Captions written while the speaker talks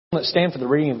Let's stand for the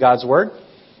reading of God's Word.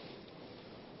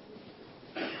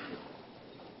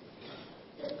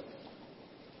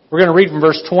 We're going to read from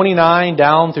verse 29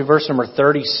 down through verse number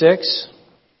 36.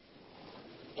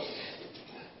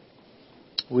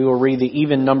 We will read the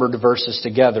even-numbered verses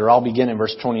together. I'll begin in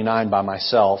verse 29 by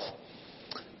myself,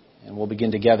 and we'll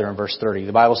begin together in verse 30.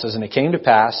 The Bible says, And it came to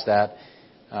pass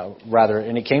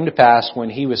when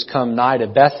he was come nigh to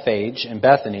Bethphage and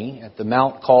Bethany, at the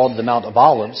mount called the Mount of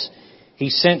Olives, he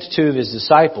sent two of his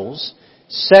disciples,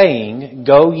 saying,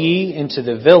 Go ye into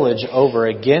the village over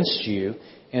against you,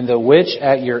 in the which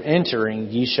at your entering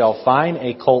ye shall find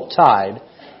a colt tied,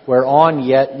 whereon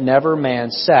yet never man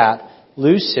sat.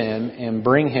 Loose him and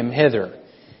bring him hither.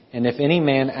 And if any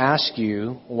man ask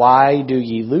you, Why do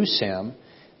ye loose him?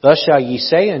 Thus shall ye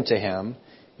say unto him,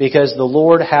 Because the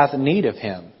Lord hath need of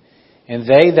him. And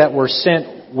they that were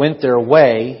sent went their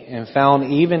way, and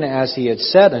found even as he had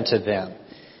said unto them.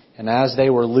 And as they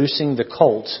were loosing the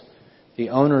colt, the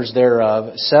owners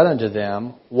thereof said unto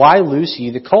them, Why loose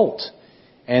ye the colt?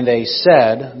 And they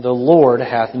said, The Lord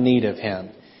hath need of him.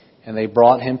 And they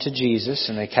brought him to Jesus,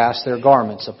 and they cast their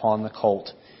garments upon the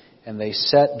colt, and they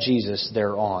set Jesus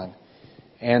thereon.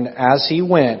 And as he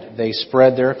went, they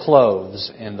spread their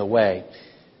clothes in the way.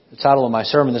 The title of my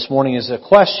sermon this morning is a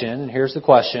question. Here's the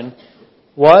question.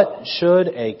 What should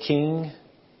a king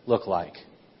look like?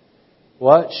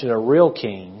 What should a real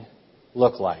king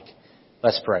look like?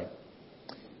 Let's pray.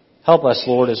 Help us,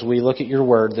 Lord, as we look at your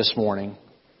word this morning.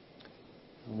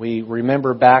 We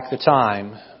remember back the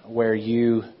time where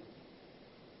you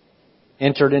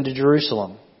entered into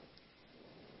Jerusalem.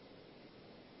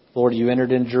 Lord, you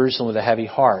entered into Jerusalem with a heavy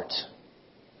heart,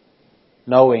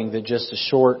 knowing that just a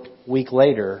short week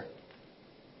later,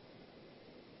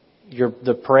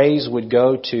 the praise would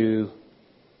go to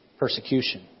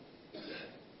persecution.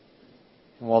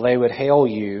 And while they would hail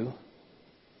you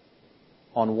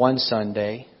on one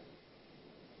Sunday,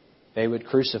 they would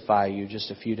crucify you just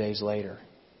a few days later.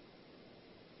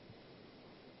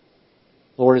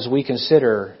 Lord, as we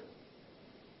consider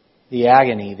the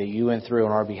agony that you went through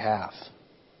on our behalf,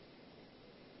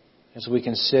 as we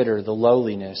consider the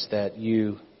lowliness that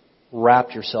you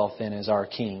wrapped yourself in as our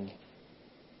King,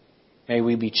 may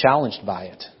we be challenged by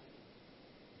it.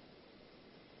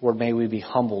 Lord, may we be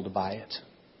humbled by it.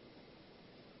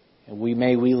 And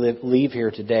may we leave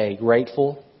here today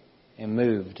grateful and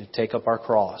moved to take up our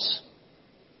cross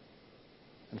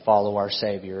and follow our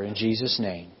Savior. In Jesus'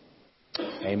 name,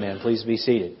 amen. Please be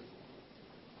seated.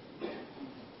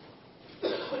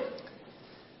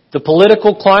 The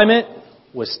political climate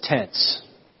was tense.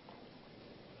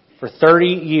 For 30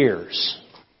 years,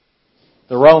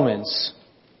 the Romans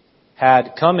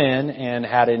had come in and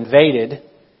had invaded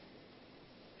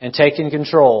and taken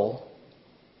control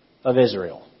of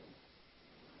Israel.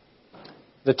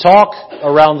 The talk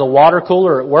around the water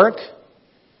cooler at work,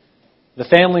 the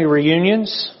family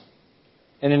reunions,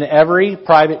 and in every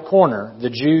private corner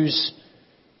the Jews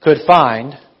could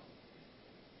find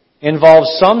involved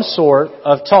some sort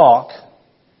of talk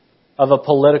of a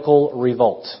political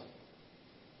revolt.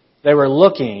 They were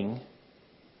looking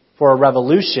for a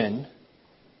revolution.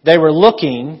 They were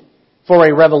looking for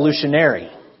a revolutionary.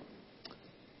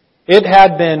 It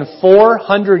had been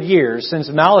 400 years since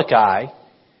Malachi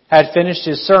had finished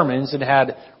his sermons and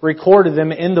had recorded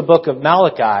them in the book of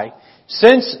Malachi.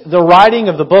 Since the writing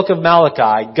of the book of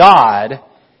Malachi, God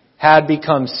had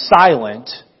become silent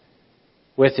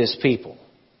with His people.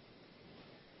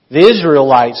 The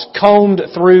Israelites combed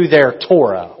through their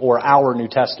Torah, or our New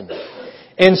Testament,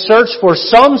 in search for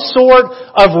some sort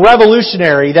of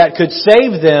revolutionary that could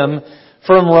save them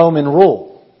from Roman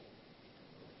rule.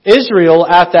 Israel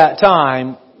at that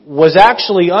time was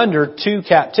actually under two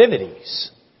captivities.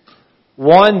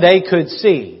 One they could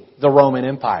see, the Roman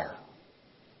Empire.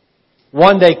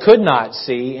 One they could not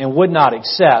see and would not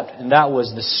accept, and that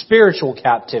was the spiritual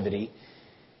captivity.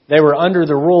 They were under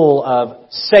the rule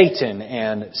of Satan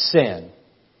and sin.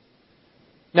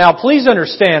 Now, please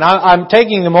understand, I'm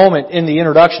taking a moment in the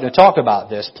introduction to talk about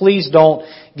this. Please don't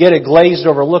get a glazed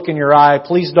over look in your eye.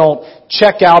 Please don't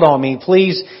check out on me.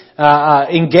 Please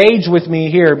engage with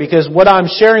me here, because what I'm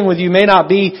sharing with you may not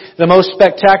be the most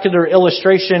spectacular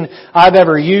illustration I've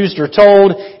ever used or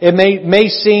told. It may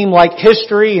seem like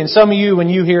history, and some of you, when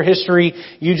you hear history,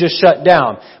 you just shut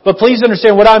down. But please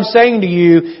understand what I'm saying to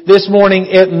you this morning,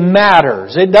 it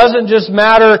matters. It doesn't just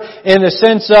matter in the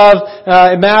sense of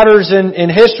it matters in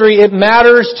history. It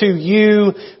matters to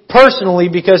you personally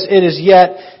because it is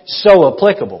yet so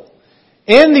applicable.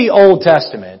 In the Old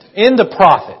Testament, in the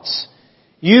prophets,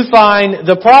 you find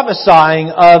the prophesying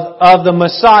of the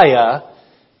Messiah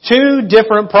two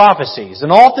different prophecies.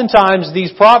 And oftentimes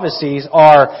these prophecies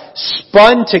are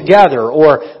spun together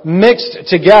or mixed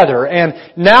together. And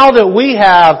now that we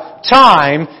have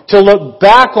time to look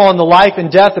back on the life and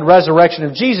death and resurrection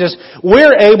of Jesus,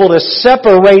 we're able to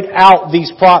separate out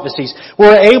these prophecies.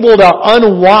 We're able to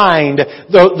unwind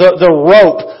the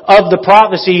rope of the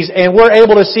prophecies, and we're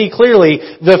able to see clearly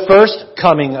the first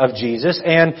coming of Jesus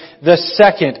and the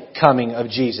second coming of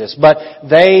Jesus. But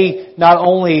they not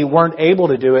only weren't able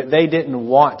to do it, they didn't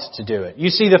want to do it. You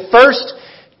see, the first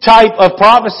type of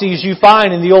prophecies you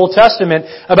find in the Old Testament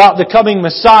about the coming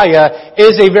Messiah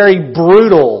is a very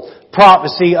brutal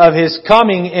prophecy of His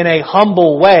coming in a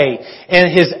humble way and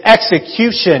His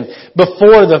execution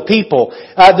before the people.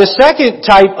 The second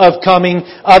type of coming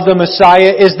of the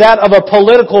Messiah is that of a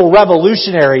political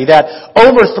revolutionary that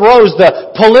overthrows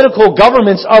the political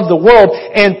governments of the world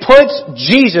and puts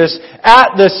Jesus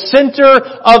at the center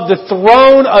of the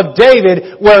throne of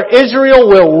David where Israel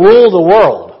will rule the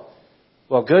world.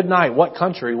 Well, good night. What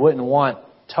country wouldn't want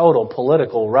total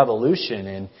political revolution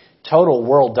and total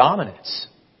world dominance?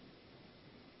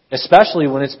 Especially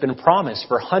when it's been promised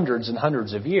for hundreds and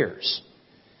hundreds of years.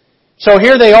 So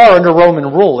here they are under Roman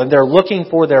rule, and they're looking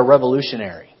for their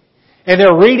revolutionary. And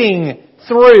they're reading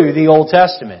through the Old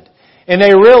Testament. And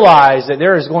they realize that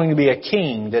there is going to be a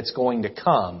king that's going to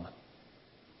come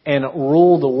and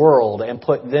rule the world and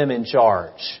put them in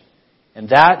charge. And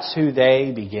that's who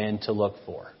they begin to look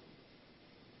for.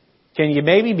 Can you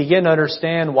maybe begin to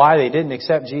understand why they didn't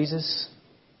accept Jesus?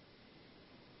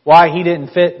 Why He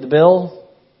didn't fit the bill?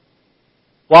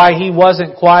 Why He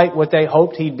wasn't quite what they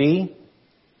hoped He'd be?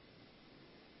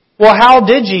 Well, how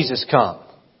did Jesus come?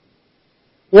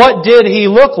 What did He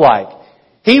look like?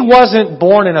 He wasn't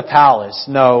born in a palace.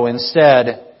 No,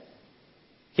 instead,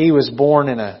 He was born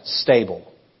in a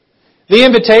stable. The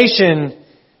invitations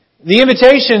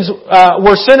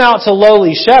were sent out to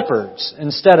lowly shepherds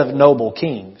instead of noble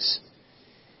kings.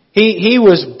 He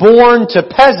was born to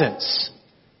peasants.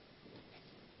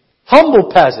 Humble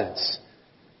peasants.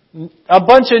 A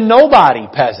bunch of nobody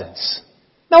peasants.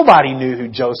 Nobody knew who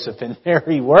Joseph and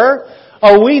Mary were.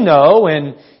 Oh, we know,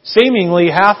 and seemingly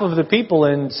half of the people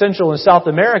in Central and South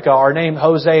America are named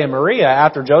Jose and Maria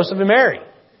after Joseph and Mary.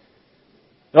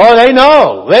 Oh, they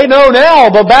know. They know now,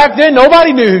 but back then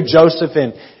nobody knew who Joseph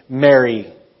and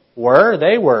Mary were.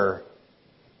 They were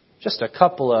just a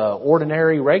couple of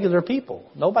ordinary, regular people.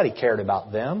 Nobody cared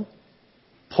about them.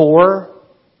 Poor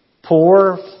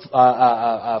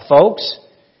folks.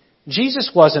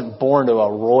 Jesus wasn't born to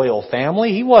a royal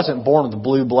family. He wasn't born with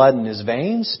blue blood in His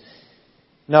veins.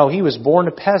 No, He was born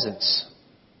to peasants.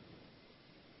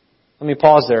 Let me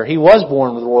pause there. He was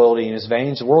born with royalty in His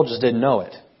veins. The world just didn't know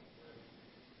it.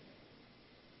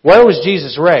 Where was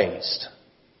Jesus raised?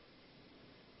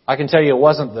 I can tell you it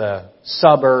wasn't the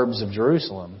suburbs of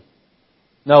Jerusalem.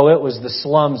 No, it was the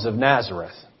slums of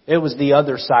Nazareth. It was the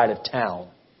other side of town.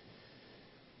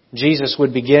 Jesus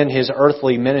would begin His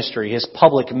earthly ministry, His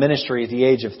public ministry at the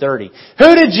age of 30.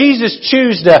 Who did Jesus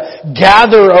choose to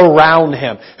gather around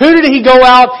Him? Who did He go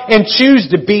out and choose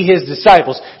to be His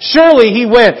disciples? Surely He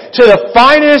went to the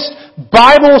finest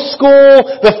Bible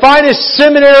school, the finest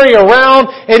seminary around,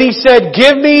 and He said,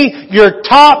 give me your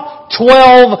top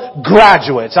 12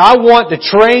 graduates. I want to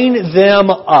train them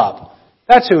up.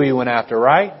 That's who He went after,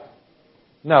 right?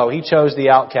 No, He chose the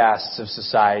outcasts of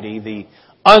society, the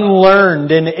unlearned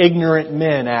and ignorant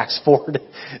men, Acts 4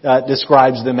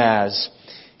 describes them as.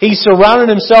 He surrounded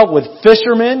Himself with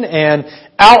fishermen and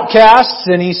outcasts,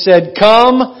 and He said,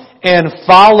 come and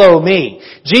follow me.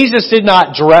 Jesus did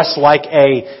not dress like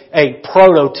a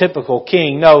prototypical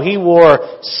king. No, He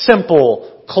wore simple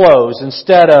clothes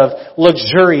instead of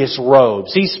luxurious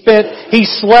robes. He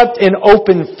slept in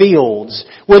open fields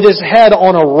with His head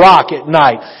on a rock at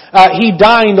night. He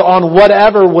dined on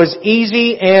whatever was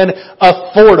easy and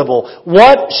affordable.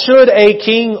 What should a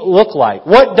king look like?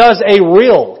 What does a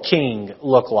real king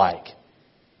look like?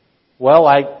 Well,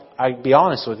 I'll be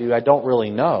honest with you, I don't really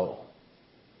know.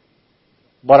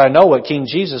 But I know what King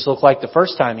Jesus looked like the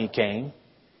first time He came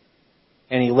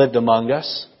and He lived among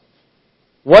us.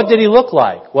 What did He look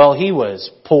like? Well, He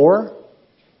was poor.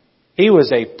 He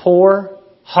was a poor,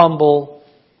 humble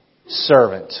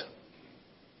servant.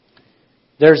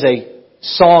 There's a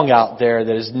song out there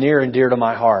that is near and dear to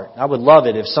my heart. I would love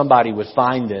it if somebody would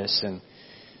find this and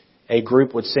a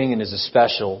group would sing it as a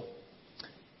special.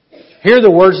 Hear the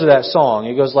words of that song.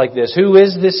 It goes like this. Who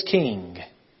is this king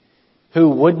who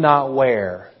would not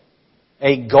wear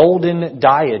a golden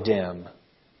diadem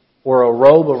or a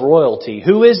robe of royalty?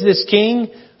 Who is this king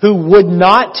who would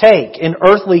not take an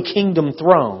earthly kingdom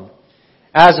throne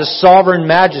as a sovereign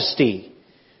majesty?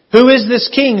 Who is this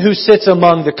king who sits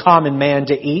among the common man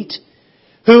to eat?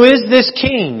 Who is this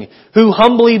king who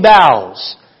humbly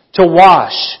bows to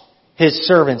wash his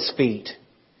servants' feet?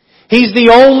 He's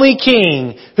the only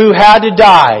king who had to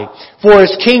die for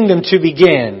his kingdom to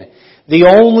begin. The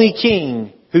only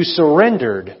king who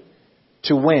surrendered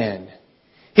to win.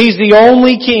 He's the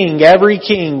only king every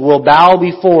king will bow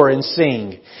before and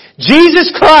sing.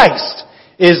 Jesus Christ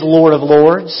is Lord of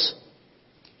Lords.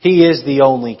 He is the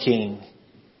only king.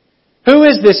 Who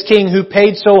is this king who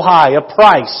paid so high a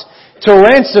price to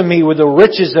ransom me with the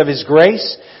riches of His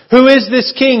grace? Who is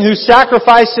this king who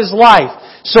sacrificed His life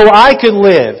so I could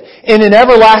live in an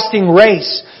everlasting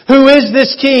race? Who is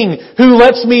this king who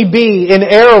lets me be an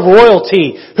heir of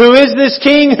royalty? Who is this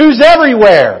king who's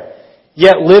everywhere,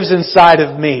 yet lives inside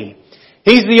of me?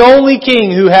 He's the only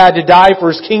king who had to die for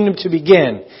His kingdom to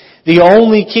begin. The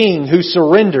only king who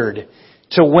surrendered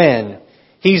to win.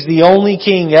 He's the only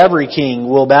king every king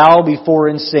will bow before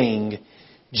and sing.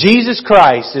 Jesus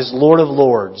Christ is Lord of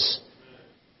Lords.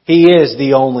 He is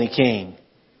the only king.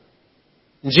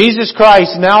 Jesus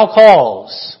Christ now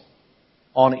calls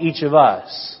on each of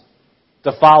us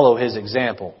to follow His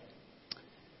example.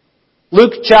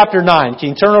 Luke chapter 9. Can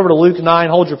you turn over to Luke 9?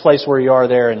 Hold your place where you are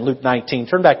there in Luke 19.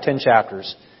 Turn back 10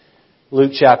 chapters.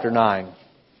 Luke chapter 9.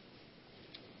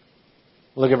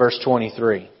 Look at verse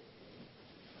 23.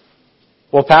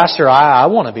 Well, Pastor, I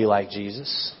want to be like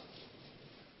Jesus.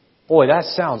 Boy, that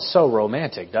sounds so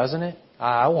romantic, doesn't it?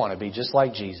 I want to be just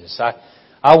like Jesus.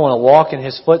 I want to walk in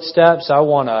His footsteps. I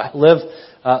want to live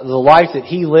the life that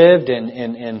He lived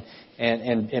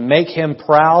and make Him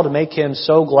proud, and make Him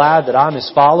so glad that I'm His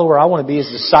follower. I want to be His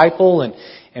disciple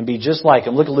and be just like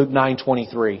Him. Look at Luke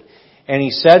 9:23. And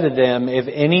He said to them, if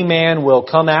any man will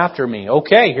come after me,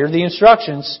 okay, here are the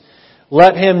instructions.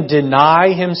 Let him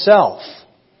deny himself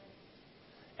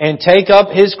and take up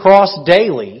his cross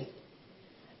daily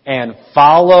and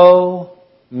follow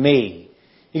me.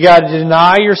 You got to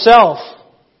deny yourself.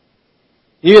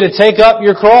 You got to take up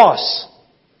your cross.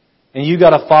 And you got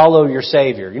to follow your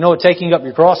Savior. You know what taking up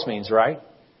your cross means, right?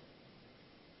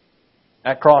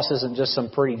 That cross isn't just some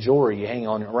pretty jewelry you hang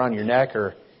on around your neck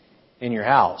or in your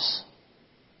house.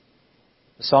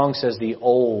 The song says the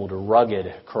old rugged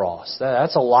cross.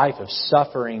 That's a life of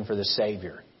suffering for the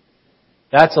Savior.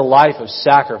 That's a life of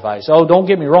sacrifice. Oh, don't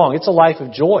get me wrong. It's a life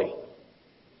of joy.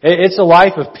 It's a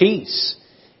life of peace.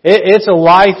 It's a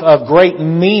life of great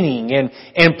meaning and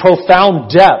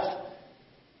profound depth.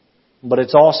 But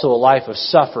it's also a life of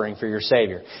suffering for your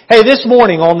Savior. Hey, this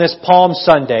morning on this Palm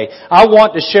Sunday, I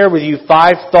want to share with you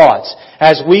 5 thoughts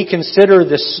as we consider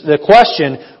the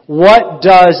question, what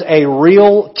does a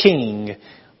real king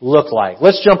look like?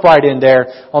 Let's jump right in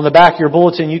there. On the back of your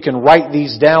bulletin, you can write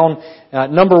these down.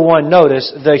 Number 1,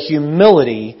 notice the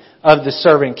humility of the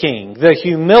servant king. The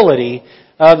humility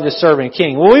of the servant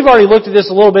king. Well, we've already looked at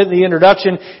this a little bit in the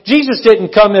introduction. Jesus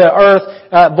didn't come to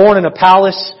earth born in a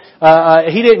palace.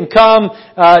 He didn't come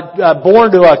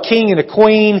born to a king and a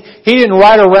queen. He didn't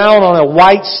ride around on a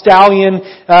white stallion.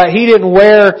 He didn't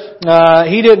wear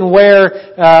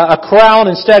a crown.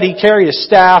 Instead, He carried a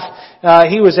staff.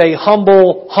 He was a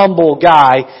humble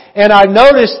guy. And I've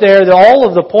noticed there that all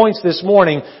of the points this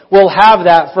morning will have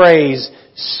that phrase,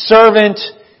 servant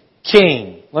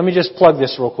king. Let me just plug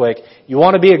this real quick. You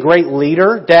want to be a great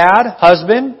leader, dad,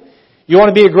 husband? You want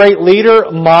to be a great leader,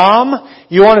 mom?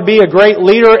 You want to be a great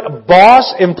leader,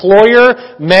 boss,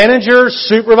 employer, manager,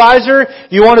 supervisor?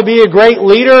 You want to be a great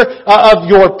leader of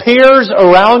your peers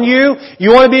around you?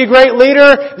 You want to be a great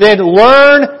leader? Then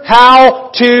learn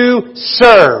how to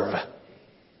serve.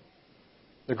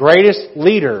 The greatest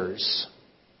leaders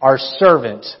are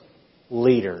servant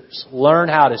leaders. Learn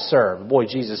how to serve. Boy,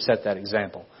 Jesus set that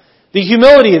example. The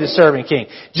humility of the servant king.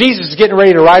 Jesus is getting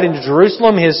ready to ride into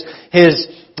Jerusalem.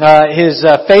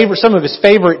 Some of His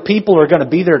favorite people are going to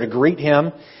be there to greet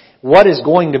Him. What is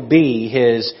going to be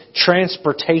His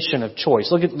transportation of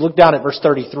choice? Look down at verse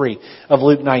 33 of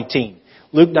Luke 19.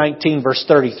 Luke 19 verse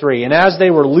 33. And as they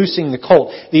were loosing the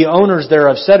colt, the owners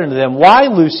thereof said unto them, Why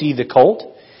loose ye the colt?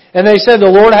 And they said, The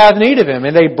Lord hath need of him.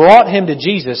 And they brought him to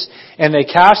Jesus, and they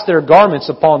cast their garments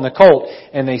upon the colt,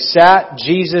 and they sat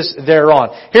Jesus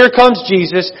thereon. Here comes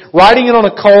Jesus, riding in on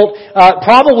a colt,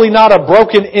 probably not a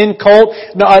broken-in colt.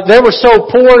 They were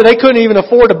so poor, they couldn't even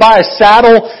afford to buy a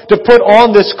saddle to put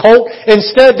on this colt.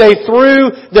 Instead, they threw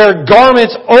their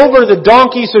garments over the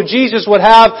donkey so Jesus would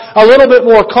have a little bit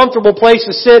more comfortable place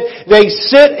to sit. They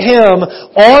sit Him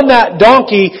on that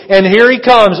donkey, and here He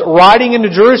comes, riding into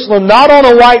Jerusalem, not on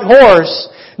a white horse.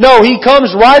 No, He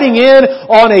comes riding in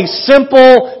on a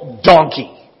simple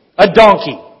donkey. A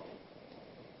donkey.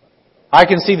 I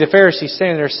can see the Pharisees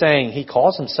standing there saying, he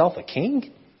calls himself a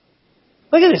king?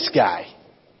 Look at this guy.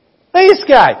 Look at this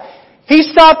guy. He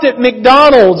stopped at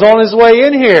McDonald's on his way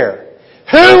in here.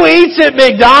 Who eats at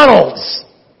McDonald's?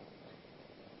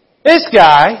 This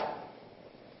guy.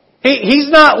 He's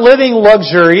not living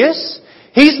luxurious.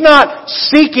 He's not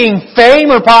seeking fame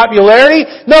or popularity.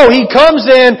 No, he comes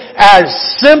in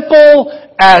as simple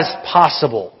as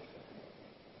possible.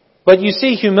 But you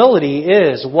see, humility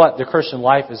is what the Christian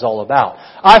life is all about.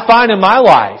 I find in my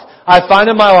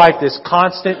life this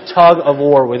constant tug of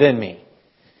war within me.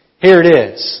 Here it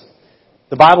is.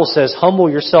 The Bible says, humble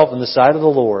yourself in the sight of the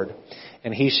Lord,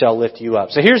 and He shall lift you up.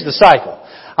 So here's the cycle.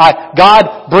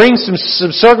 God brings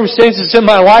some circumstances in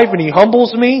my life and He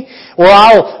humbles me, or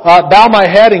I'll bow my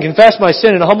head and confess my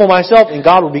sin and humble myself, and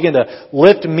God will begin to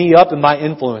lift me up and my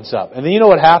influence up. And then you know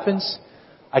what happens?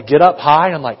 I get up high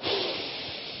and I'm like,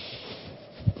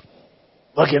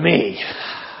 look at me.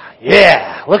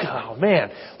 Yeah, look how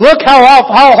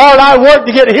hard I worked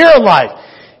to get here in life.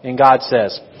 And God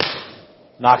says,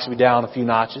 knocks me down a few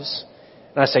notches.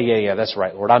 And I say, yeah, that's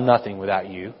right, Lord. I'm nothing without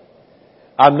You.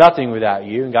 I'm nothing without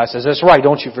You. And God says, that's right,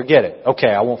 don't you forget it. Okay,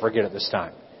 I won't forget it this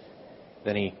time.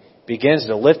 Then He begins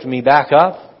to lift me back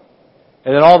up.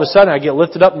 And then all of a sudden I get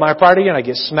lifted up in my pride again, I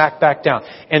get smacked back down.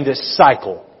 And this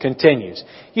cycle continues.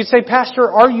 You'd say,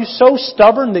 Pastor, are you so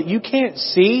stubborn that you can't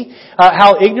see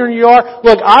how ignorant you are?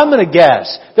 Look, I'm going to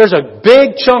guess there's a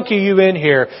big chunk of you in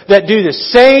here that do the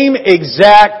same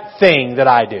exact thing that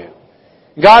I do.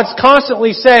 God's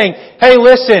constantly saying, hey,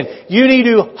 listen, you need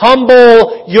to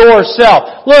humble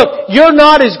yourself. Look, you're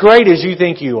not as great as you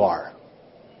think you are.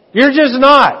 You're just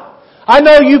not. I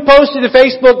know you posted to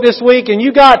Facebook this week and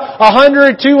you got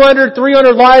 100, 200,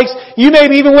 300 likes. You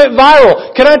maybe even went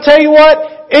viral. Can I tell you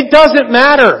what? It doesn't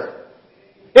matter.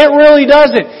 It really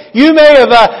doesn't. You may have,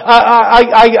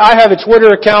 I have a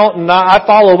Twitter account and I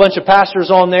follow a bunch of pastors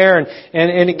on there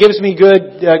and it gives me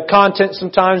good content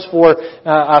sometimes for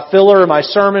a filler in my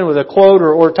sermon with a quote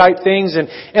or type things. And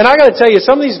I gotta tell you,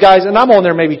 some of these guys, and I'm on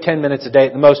there maybe 10 minutes a day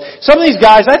at the most, some of these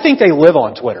guys, I think they live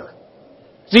on Twitter.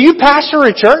 Do you pastor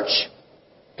a church?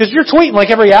 Because you're tweeting like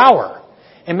every hour.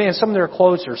 And man, some of their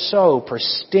quotes are so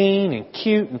pristine and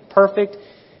cute and perfect.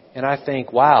 And I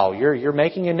think, wow, you're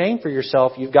making a name for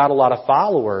yourself. You've got a lot of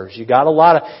followers. You got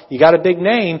a big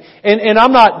name. And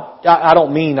I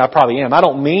don't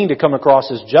mean to come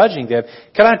across as judging them.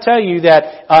 Can I tell you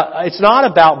that it's not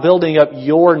about building up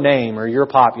your name or your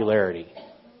popularity.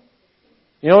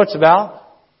 You know what it's about?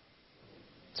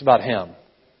 It's about Him.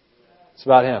 It's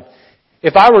about Him.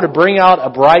 If I were to bring out a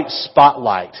bright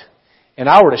spotlight and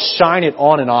I were to shine it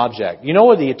on an object, you know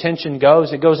where the attention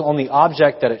goes? It goes on the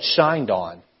object that it shined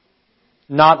on,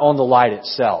 not on the light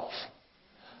itself.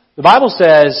 The Bible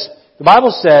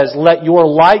says, let your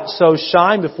light so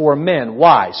shine before men.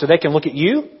 Why? So they can look at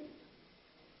you?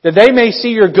 That they may see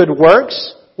your good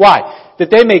works? Why?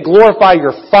 That they may glorify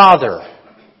your Father,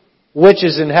 which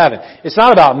is in heaven. It's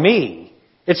not about me.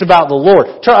 It's about the Lord.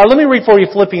 Let me read for you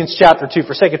Philippians chapter 2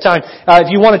 for sake of time.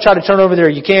 If you want to try to turn over there,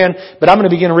 you can. But I'm going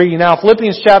to begin reading now.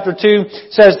 Philippians chapter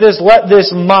 2 says this, let this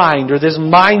mind or this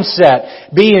mindset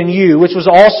be in you, which was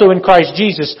also in Christ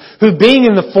Jesus, who being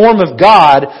in the form of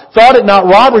God, thought it not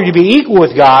robbery to be equal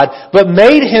with God, but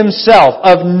made Himself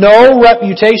of no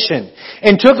reputation,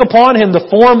 and took upon Him the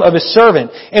form of a servant,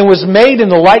 and was made in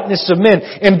the likeness of men.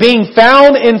 And being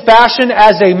found in fashion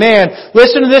as a man,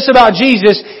 listen to this about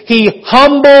Jesus, He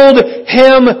humbled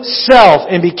Himself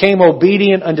and became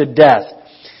obedient unto death,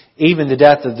 even the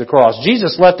death of the cross.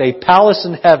 Jesus left a palace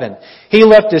in heaven. He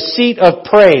left a seat of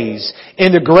praise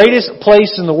in the greatest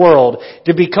place in the world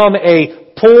to become a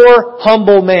poor,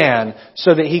 humble man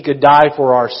so that He could die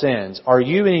for our sins. Are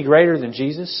you any greater than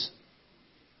Jesus?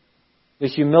 The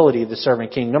humility of the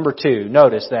servant king. Number 2,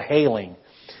 notice the hailing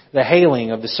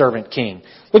of the servant king.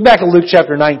 Look back at Luke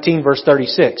chapter 19, verse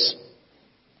 36.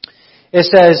 It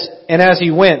says, and as He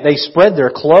went, they spread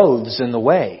their clothes in the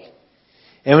way.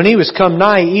 And when He was come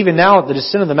nigh, even now at the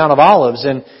descent of the Mount of Olives,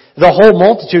 and the whole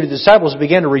multitude of the disciples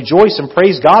began to rejoice and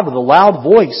praise God with a loud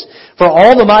voice for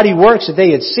all the mighty works that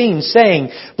they had seen,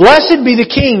 saying, Blessed be the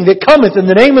King that cometh in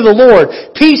the name of the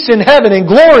Lord, peace in heaven and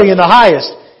glory in the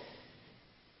highest.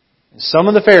 And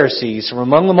some of the Pharisees from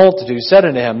among the multitude said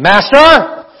unto Him,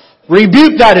 Master,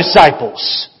 rebuke thy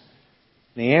disciples.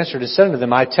 And He answered and said unto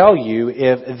them, I tell you,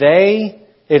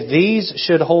 if these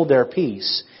should hold their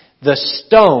peace, the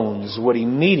stones would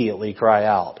immediately cry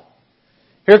out.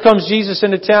 Here comes Jesus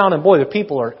into town, and boy, the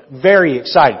people are very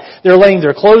excited. They're laying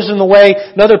their clothes in the way.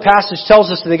 Another passage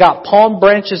tells us that they got palm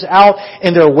branches out,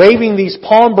 and they're waving these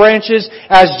palm branches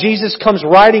as Jesus comes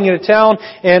riding into town.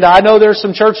 And I know there's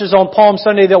some churches on Palm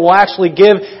Sunday that will actually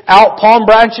give out palm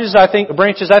branches. I think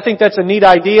that's a neat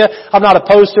idea. I'm not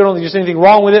opposed to it. I don't think there's anything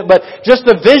wrong with it. But just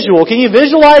the visual. Can you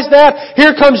visualize that?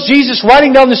 Here comes Jesus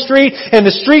riding down the street, and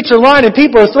the streets are lined, and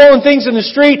people are throwing things in the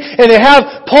street, and they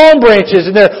have palm branches,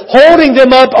 and they're holding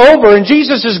them up over, and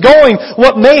Jesus is going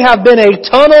what may have been a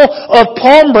tunnel of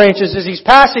palm branches as He's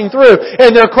passing through,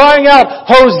 and they're crying out,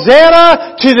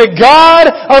 "Hosanna to the God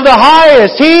of the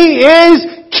highest! He is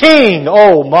King!"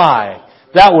 Oh my!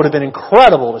 That would have been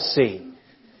incredible to see.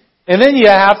 And then you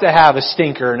have to have a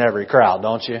stinker in every crowd,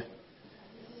 don't you?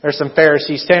 There's some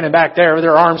Pharisees standing back there with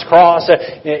their arms crossed.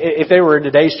 If they were in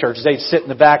today's churches, they'd sit in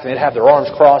the back and they'd have their arms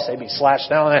crossed. They'd be slouched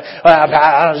down.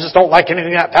 I just don't like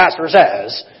anything that pastor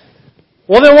says.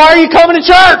 Well, then why are you coming to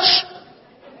church?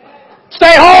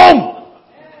 Stay home.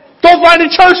 Don't find a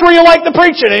church where you like the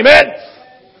preaching. Amen.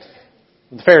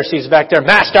 And the Pharisees back there,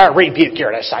 "Master, I rebuke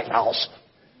your disciples."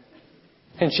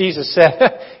 And Jesus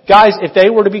said, "Guys, if they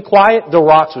were to be quiet, the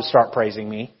rocks would start praising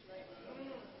me."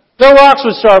 The rocks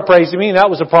would start praising me. And that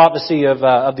was a prophecy of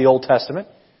the Old Testament.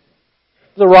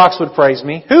 The rocks would praise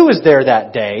me. Who was there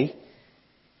that day?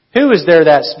 Who was there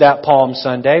that Palm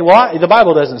Sunday? Well, the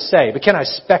Bible doesn't say, but can I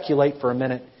speculate for a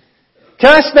minute?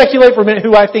 Can I speculate for a minute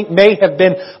who I think may have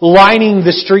been lining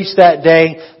the streets that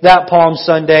day, that Palm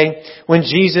Sunday, when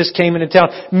Jesus came into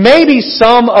town? Maybe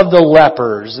some of the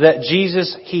lepers that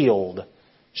Jesus healed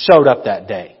showed up that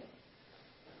day.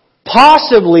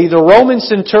 Possibly the Roman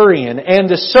centurion and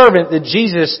the servant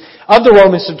of the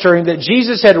Roman centurion that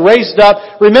Jesus had raised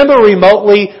up. Remember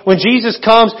remotely when Jesus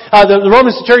comes, the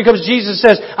Roman centurion comes to Jesus and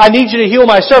says, "I need you to heal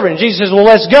my servant." And Jesus says, "Well,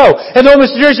 let's go." And the Roman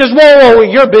centurion says, whoa,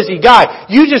 you're a busy guy.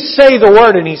 You just say the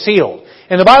word and he's healed.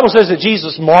 And the Bible says that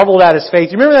Jesus marveled at his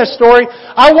faith. You remember that story?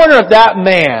 I wonder if that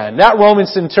man, that Roman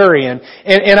centurion,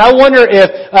 and I wonder if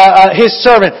his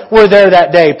servant were there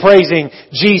that day praising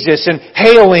Jesus and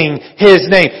hailing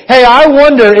His name. Hey, I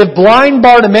wonder if blind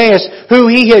Bartimaeus, who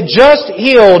he had just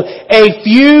healed a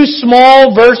few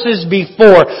small verses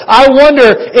before, I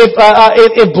wonder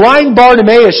if blind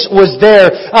Bartimaeus was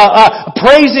there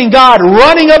praising God,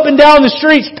 running up and down the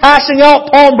streets, passing out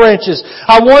palm branches.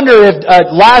 I wonder if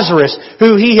Lazarus,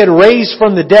 who He had raised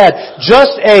from the dead,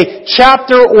 just a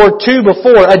chapter or two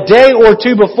before, a day or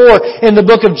two before in the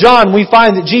book of John, we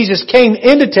find that Jesus came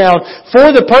into town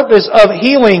for the purpose of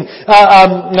healing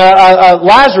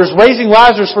Lazarus, raising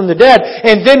Lazarus from the dead.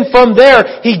 And then from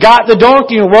there, He got the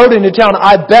donkey and rode into town.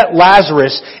 I bet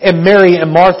Lazarus and Mary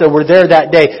and Martha were there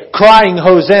that day, crying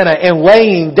Hosanna and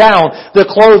laying down the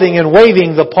clothing and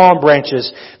waving the palm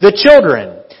branches. The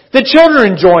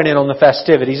children join in on the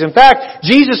festivities. In fact,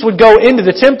 Jesus would go into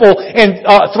the temple and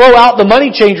throw out the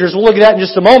money changers. We'll look at that in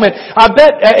just a moment. I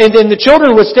bet, and then the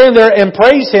children would stand there and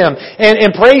praise Him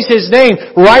and praise His name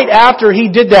right after He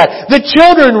did that. The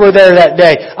children were there that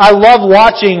day. I love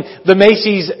watching the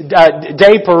Macy's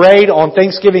Day Parade on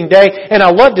Thanksgiving Day, and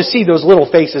I love to see those little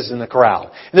faces in the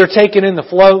crowd. They're taking in the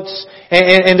floats,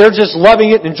 and they're just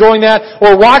loving it and enjoying that.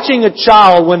 Or watching a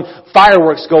child when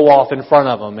fireworks go off in front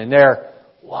of them, and they're,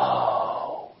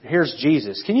 whoa, here's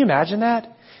Jesus. Can you imagine that?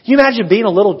 Can you imagine being a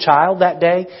little child that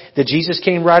day that Jesus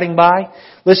came riding by?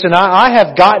 Listen, I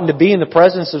have gotten to be in the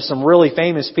presence of some really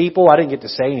famous people. I didn't get to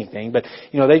say anything, but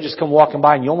they just come walking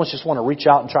by and you almost just want to reach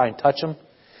out and try and touch them.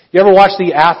 You ever watch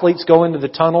the athletes go into the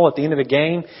tunnel at the end of a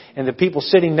game and the people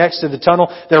sitting next to the tunnel,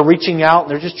 they're reaching out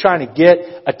and they're just trying to get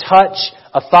a touch,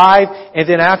 a five, and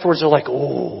then afterwards they're like,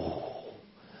 "Oh,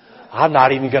 I'm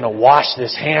not even going to wash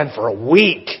this hand for a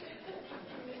week."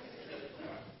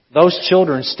 Those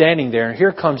children standing there, and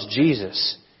here comes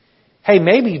Jesus. Hey,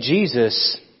 maybe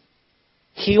Jesus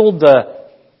healed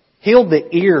the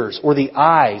ears or the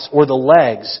eyes or the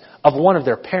legs of one of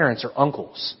their parents or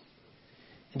uncles.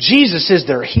 Jesus is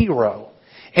their hero.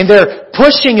 And they're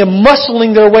pushing and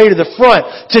muscling their way to the front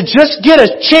to just get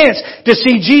a chance to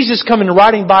see Jesus coming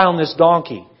riding by on this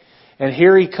donkey. And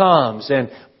here He comes, and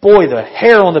boy, the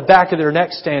hair on the back of their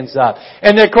neck stands up.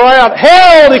 And they cry out,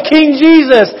 "Hail to King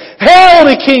Jesus! Hail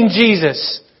to King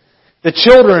Jesus!" The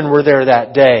children were there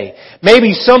that day.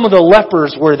 Maybe some of the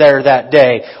lepers were there that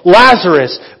day.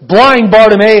 Lazarus, blind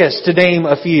Bartimaeus, to name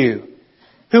a few.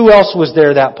 Who else was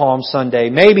there that Palm Sunday?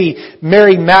 Maybe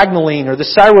Mary Magdalene or the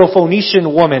Syrophoenician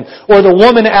woman or the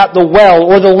woman at the well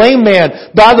or the lame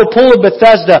man by the pool of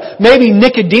Bethesda. Maybe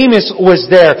Nicodemus was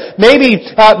there. Maybe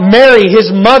Mary,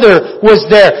 his mother, was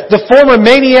there. The former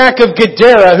maniac of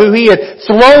Gadara who he had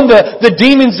thrown the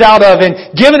demons out of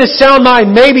and given a sound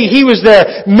mind. Maybe he was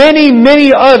there. Many,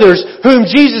 many others whom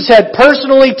Jesus had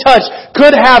personally touched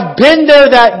could have been there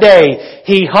that day.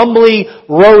 He humbly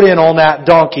rode in on that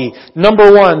donkey.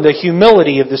 Number one, the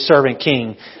humility of the servant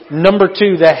king. Number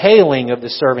two, the hailing of the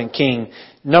servant king.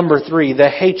 Number three, the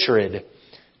hatred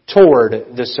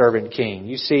toward the servant king.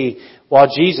 You see,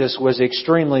 while Jesus was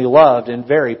extremely loved and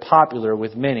very popular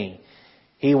with many,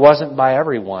 He wasn't by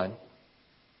everyone.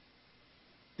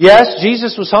 Yes,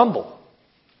 Jesus was humble.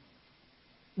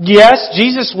 Yes,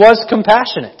 Jesus was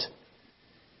compassionate.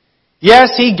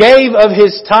 Yes, He gave of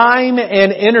His time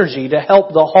and energy to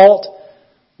help the halt,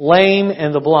 lame,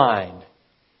 and the blind.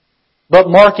 But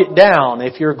mark it down,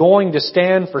 if you're going to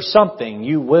stand for something,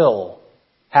 you will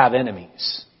have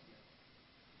enemies.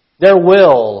 There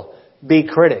will be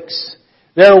critics.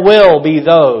 There will be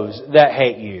those that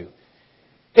hate you.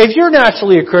 If you're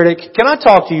naturally a critic, can I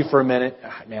talk to you for a minute?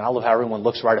 Man, I love how everyone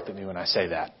looks right up at me when I say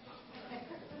that.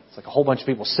 It's like a whole bunch of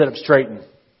people sit up straight and...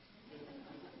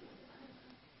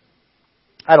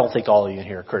 I don't think all of you in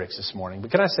here are critics this morning,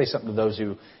 but can I say something to those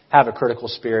who have a critical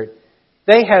spirit?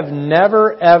 They have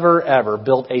never, ever, ever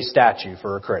built a statue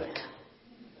for a critic.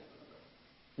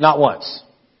 Not once.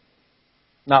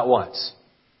 Not once.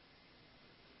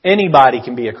 Anybody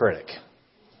can be a critic.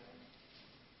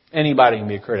 Anybody can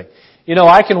be a critic. You know,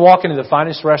 I can walk into the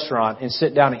finest restaurant and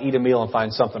sit down and eat a meal and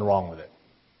find something wrong with it.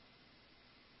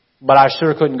 But I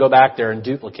sure couldn't go back there and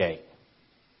duplicate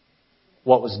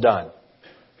what was done.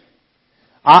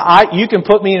 You can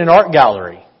put me in an art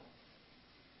gallery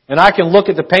and I can look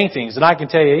at the paintings and I can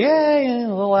tell you, yeah,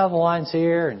 a little out of the lines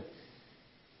here.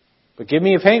 But give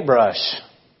me a paintbrush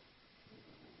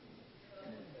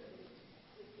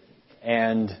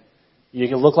and you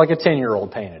can look like a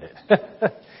 10-year-old painted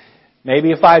it.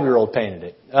 Maybe a 5-year-old painted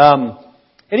it.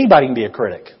 Anybody can be a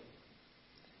critic.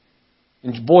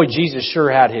 And boy, Jesus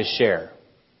sure had His share.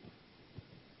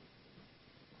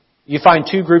 You find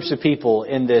two groups of people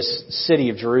in this city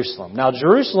of Jerusalem. Now,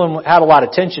 Jerusalem had a lot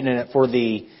of tension in it for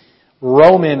the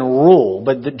Roman rule,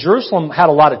 but Jerusalem had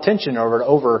a lot of tension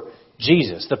over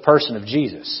Jesus, the person of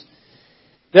Jesus.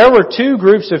 There were two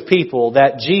groups of people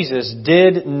that Jesus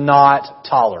did not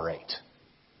tolerate.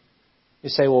 You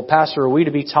say, well, Pastor, are we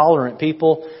to be tolerant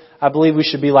people? I believe we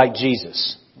should be like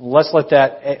Jesus. Let's let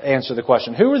that answer the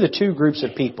question. Who are the two groups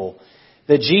of people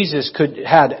that Jesus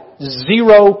had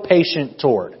zero patience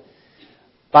toward?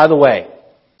 By the way,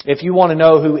 if you want to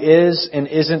know who is and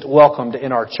isn't welcomed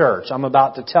in our church, I'm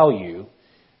about to tell you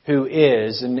who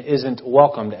is and isn't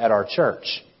welcomed at our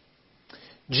church.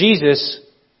 Jesus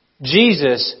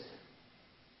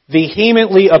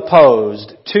vehemently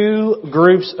opposed two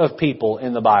groups of people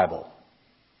in the Bible.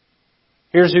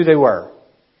 Here's who they were.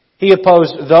 He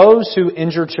opposed those who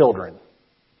injure children.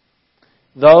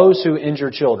 Those who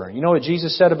injure children. You know what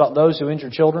Jesus said about those who injure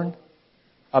children?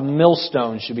 A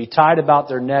millstone should be tied about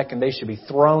their neck and they should be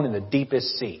thrown in the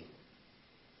deepest sea.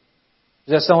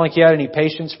 Does that sound like you had any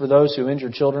patience for those who injure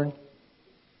children?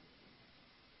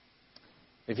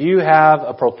 If you have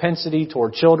a propensity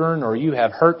toward children or you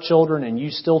have hurt children and you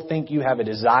still think you have a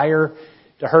desire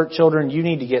to hurt children, you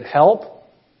need to get help.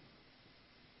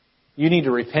 You need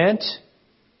to repent.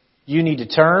 You need to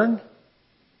turn.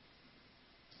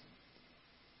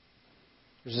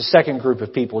 There's a second group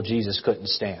of people Jesus couldn't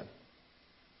stand.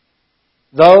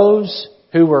 Those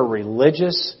who were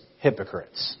religious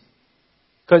hypocrites.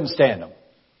 Couldn't stand them.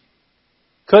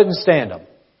 Couldn't stand them.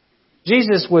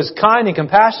 Jesus was kind and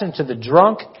compassionate to the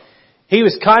drunk. He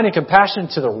was kind and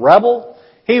compassionate to the rebel.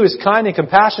 He was kind and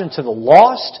compassionate to the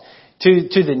lost,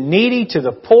 to the needy, to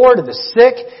the poor, to the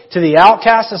sick, to the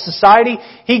outcast of society.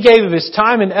 He gave of His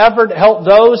time and effort to help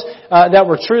those that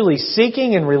were truly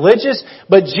seeking and religious.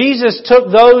 But Jesus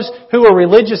took those who were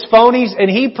religious phonies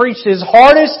and He preached His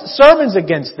hardest sermons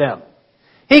against them.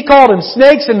 He called them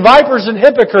snakes and vipers and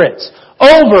hypocrites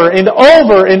over and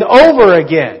over and over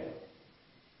again.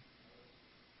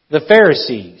 The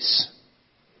Pharisees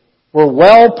were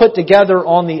well put together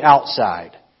on the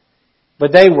outside,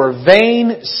 but they were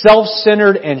vain,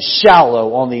 self-centered, and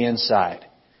shallow on the inside.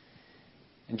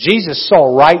 And Jesus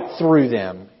saw right through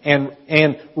them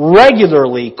and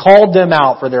regularly called them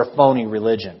out for their phony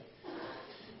religion.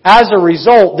 As a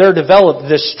result, there developed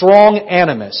this strong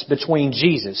animus between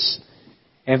Jesus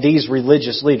and these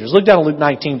religious leaders. Look down at Luke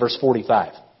 19, verse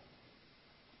 45.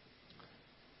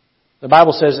 The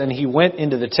Bible says, and he went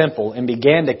into the temple and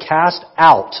began to cast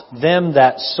out them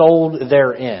that sold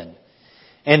therein,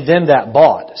 and them that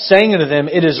bought, saying unto them,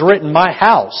 It is written, My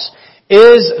house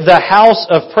is the house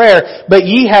of prayer, but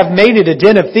ye have made it a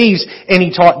den of thieves. And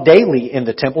he taught daily in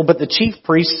the temple. But the chief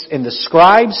priests and the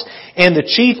scribes and the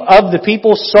chief of the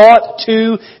people sought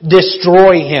to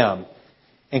destroy him,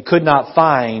 and could not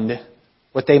find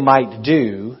what they might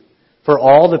do, for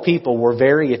all the people were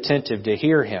very attentive to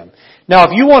hear him. Now,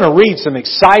 if you want to read some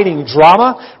exciting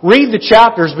drama, read the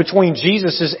chapters between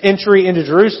Jesus' entry into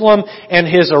Jerusalem and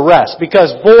His arrest.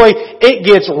 Because, boy, it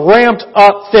gets ramped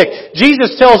up thick.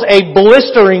 Jesus tells a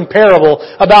blistering parable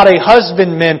about a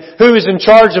husbandman who is in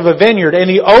charge of a vineyard.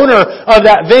 And the owner of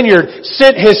that vineyard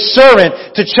sent his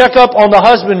servant to check up on the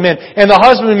husbandman. And the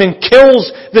husbandman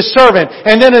kills the servant.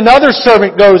 And then another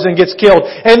servant goes and gets killed.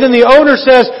 And then the owner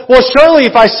says, well, surely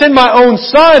if I send my own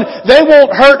son, they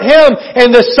won't hurt him.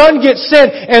 And the son gets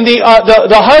sent, and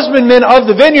the husbandmen of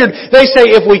the vineyard, they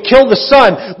say, if we kill the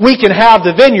son, we can have the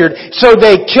vineyard. So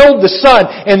they killed the son.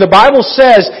 And the Bible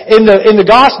says, in the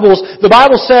Gospels, the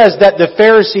Bible says that the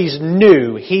Pharisees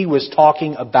knew he was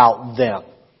talking about them.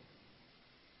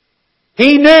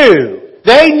 He knew.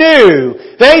 They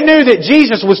knew that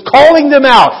Jesus was calling them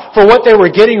out for what they were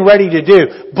getting ready to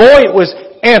do. Boy, it was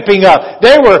amping up.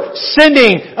 They were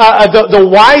sending the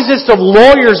wisest of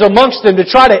lawyers amongst them to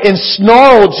try to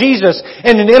ensnarl Jesus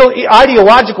in an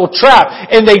ideological trap.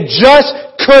 And they just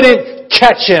couldn't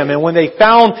catch him. And when they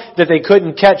found that they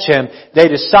couldn't catch him, they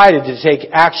decided to take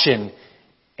action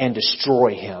and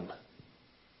destroy him.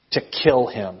 To kill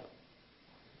him.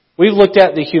 We've looked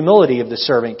at the humility of the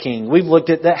servant king. We've looked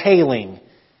at the hailing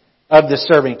of the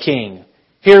servant king.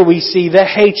 Here we see the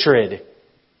hatred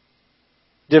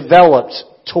developed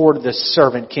toward the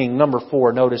servant king. Number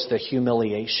 4, notice the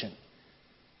humiliation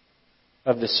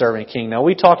of the servant king. Now,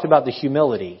 we talked about the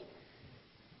humility.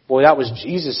 Boy, that was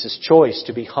Jesus' choice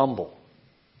to be humble.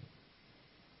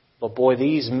 But boy,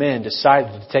 these men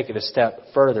decided to take it a step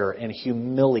further and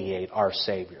humiliate our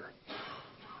Savior.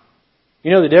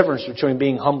 You know the difference between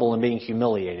being humble and being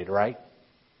humiliated, right?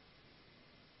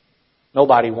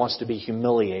 Nobody wants to be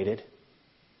humiliated.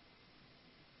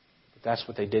 But that's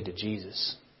what they did to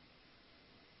Jesus.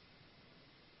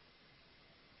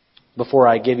 Before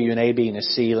I give you an A, B, and a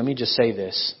C, let me just say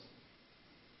this.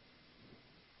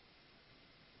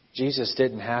 Jesus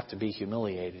didn't have to be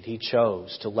humiliated. He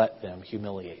chose to let them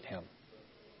humiliate Him.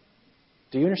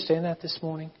 Do you understand that this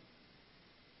morning?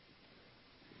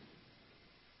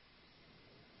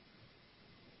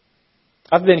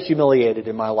 I've been humiliated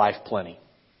in my life plenty.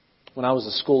 When I was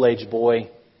a school-age boy,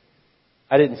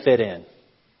 I didn't fit in.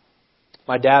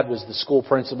 My dad was the school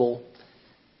principal,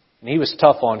 and he was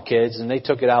tough on kids, and they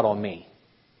took it out on me.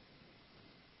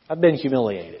 I've been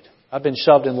humiliated. I've been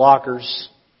shoved in lockers,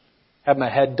 had my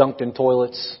head dunked in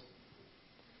toilets.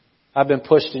 I've been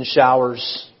pushed in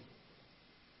showers.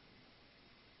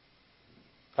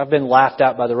 I've been laughed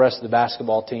at by the rest of the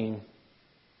basketball team.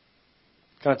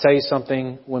 Can I tell you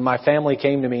something? When my family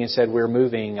came to me and said we're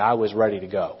moving, I was ready to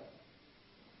go.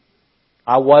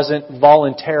 I wasn't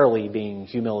voluntarily being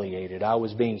humiliated. I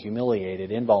was being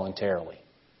humiliated involuntarily.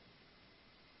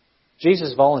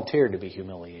 Jesus volunteered to be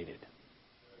humiliated.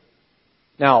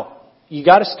 Now, you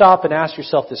got to stop and ask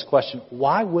yourself this question.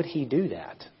 Why would He do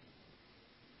that?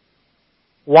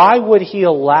 Why would He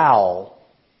allow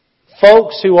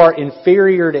folks who are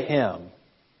inferior to Him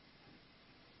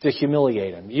to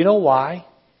humiliate Him? You know why?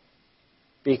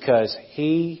 Because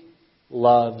He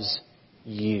loves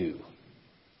you.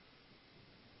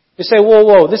 You say,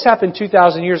 whoa, this happened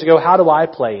 2,000 years ago. How do I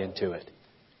play into it?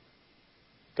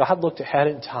 God looked ahead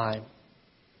in time.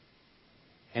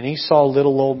 And He saw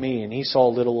little old me, and He saw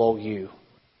little old you.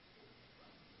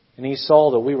 And He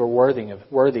saw that we were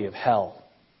worthy of hell.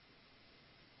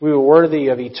 We were worthy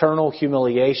of eternal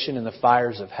humiliation in the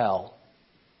fires of hell.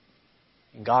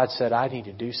 And God said, I need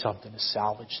to do something to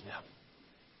salvage them.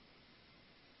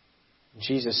 And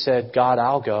Jesus said, God,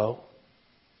 I'll go.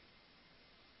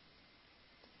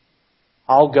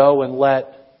 I'll go and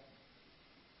let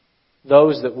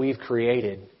those that we've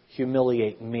created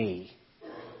humiliate me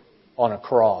on a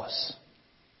cross.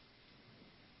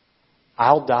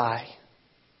 I'll die.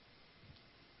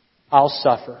 I'll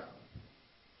suffer.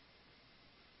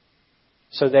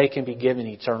 So they can be given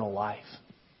eternal life.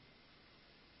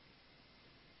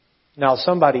 Now,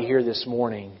 somebody here this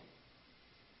morning,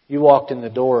 you walked in the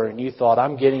door and you thought,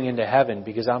 I'm getting into heaven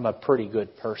because I'm a pretty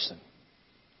good person.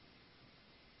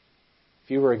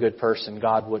 If you were a good person,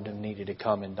 God wouldn't have needed to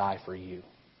come and die for you.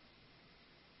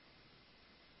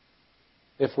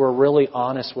 If we're really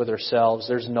honest with ourselves,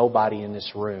 there's nobody in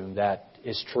this room that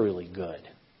is truly good.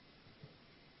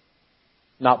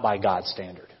 not by God's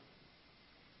standard.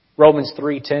 Romans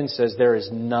 3:10 says, there is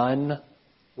none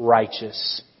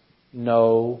righteous,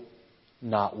 no,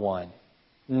 not one.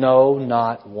 No,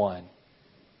 not one.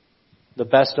 The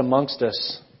best amongst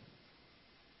us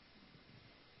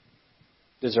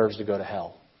deserves to go to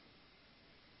hell.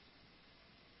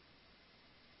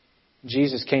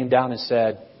 Jesus came down and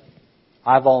said,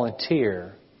 I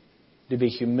volunteer to be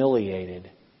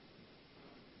humiliated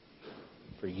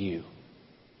for you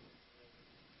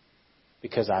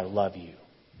because I love you.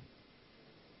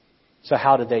 So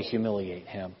how did they humiliate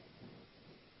Him?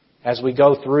 As we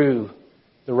go through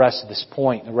the rest of this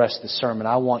point, the rest of the sermon,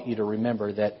 I want you to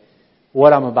remember that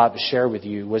what I'm about to share with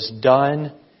you was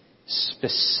done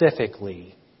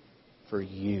specifically for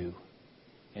you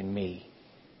and me.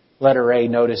 Letter A,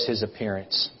 notice His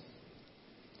appearance.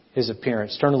 His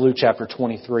appearance. Turn to Luke chapter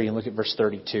 23 and look at verse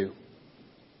 32.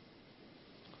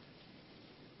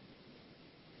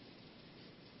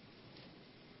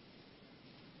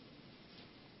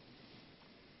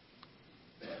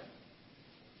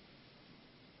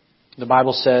 The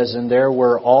Bible says, and there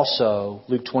were also,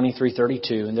 Luke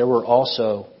 23:32, and there were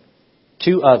also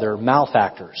 2 other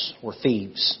malefactors or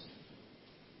thieves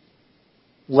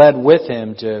led with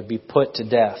Him to be put to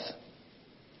death.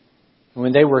 And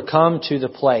when they were come to the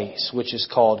place which is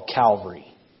called Calvary,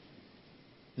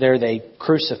 there they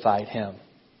crucified Him.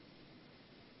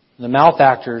 The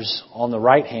malefactors on the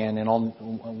right hand and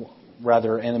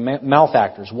the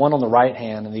malefactors, one on the right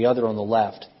hand and the other on the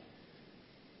left.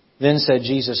 Then said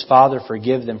Jesus, Father,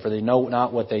 forgive them, for they know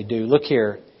not what they do. Look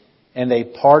here. And they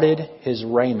parted His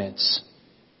raiments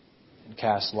and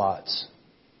cast lots.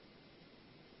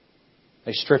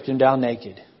 They stripped Him down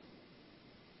naked.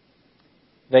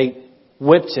 They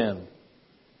whipped Him.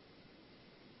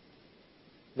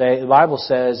 The Bible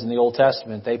says in the Old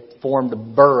Testament, they formed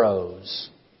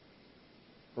furrows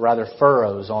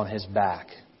on His back,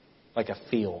 like a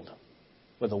field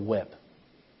with a whip.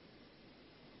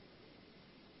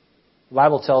 The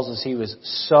Bible tells us He was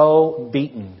so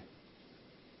beaten,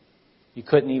 you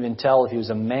couldn't even tell if He was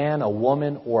a man, a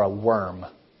woman, or a worm.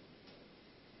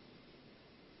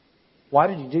 Why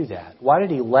did He do that? Why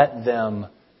did He let them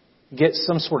get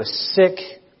some sort of sick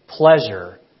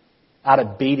pleasure out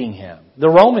of beating Him? The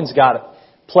Romans got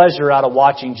pleasure out of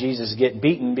watching Jesus get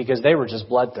beaten because they were just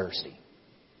bloodthirsty.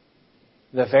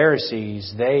 The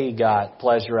Pharisees, they got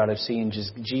pleasure out of seeing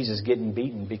Jesus getting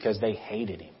beaten because they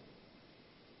hated Him.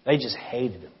 They just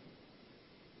hated Him.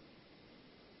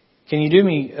 Can you do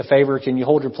me a favor? Can you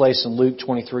hold your place in Luke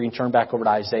 23 and turn back over to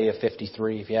Isaiah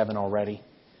 53 if you haven't already?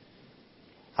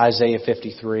 Isaiah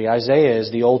 53. Isaiah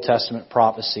is the Old Testament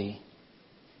prophecy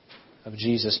of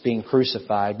Jesus being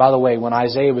crucified. By the way, when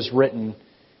Isaiah was written,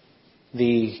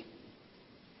 the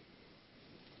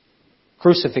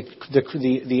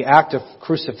act of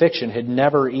crucifixion had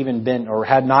never even been, or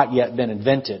had not yet been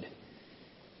invented.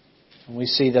 And we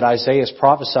see that Isaiah is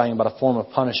prophesying about a form of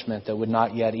punishment that would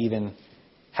not yet even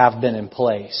have been in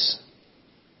place.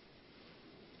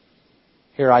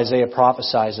 Here Isaiah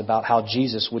prophesies about how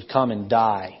Jesus would come and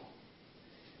die.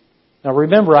 Now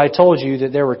remember, I told you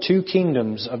that there were 2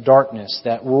 kingdoms of darkness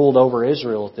that ruled over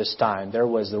Israel at this time. There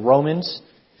was the Romans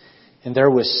and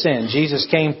there was sin. Jesus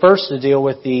came first to deal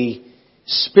with the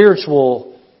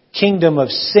spiritual kingdom of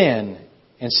sin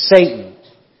and Satan.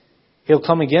 He'll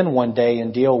come again one day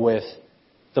and deal with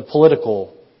the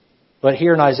political. But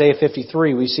here in Isaiah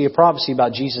 53, we see a prophecy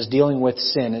about Jesus dealing with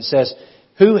sin. It says,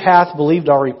 Who hath believed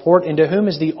our report, and to whom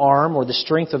is the arm or the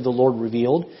strength of the Lord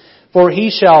revealed? For He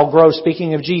shall grow,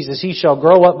 speaking of Jesus, He shall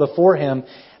grow up before Him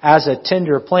as a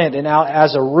tender plant and out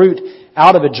as a root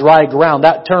out of a dry ground.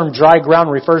 That term dry ground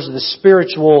refers to the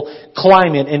spiritual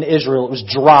climate in Israel. It was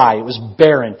dry. It was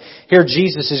barren. Here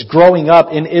Jesus is growing up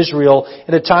in Israel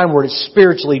at a time where it's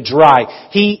spiritually dry.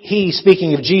 He,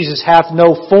 speaking of Jesus, hath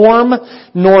no form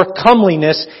nor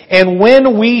comeliness, and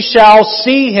when we shall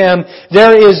see Him,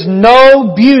 there is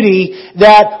no beauty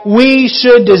that we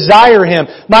should desire Him.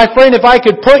 My friend, if I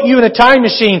could put you in a time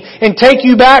machine and take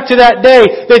you back to that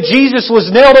day that Jesus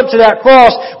was nailed up to that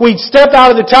cross, we'd step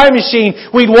out of the time machine,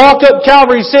 we'd walk up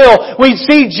Calvary's Hill, we'd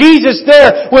see Jesus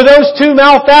there with those 2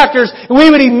 malefactors, and we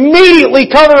would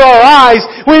immediately cover our eyes,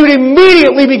 we would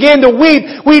immediately begin to weep,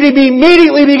 we'd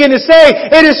immediately begin to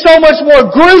say, it is so much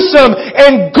more gruesome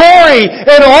and gory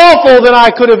and awful than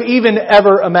I could have even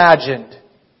ever imagined.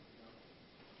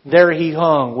 There He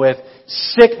hung with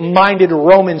sick-minded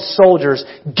Roman soldiers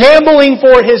gambling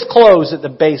for His clothes at the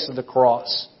base of the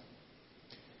cross.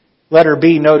 Letter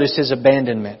B, notice His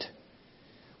abandonment.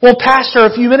 Well, Pastor,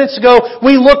 a few minutes ago,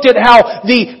 we looked at how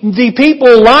the people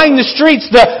lining the streets,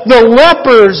 the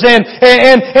lepers and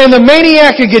the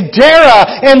maniac of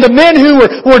Gadara and the men who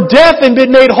were deaf and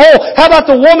been made whole. How about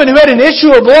the woman who had an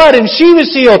issue of blood and she was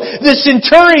healed? The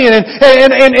centurion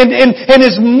and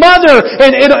his mother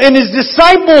and his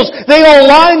disciples, they all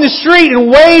lined the street and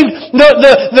waved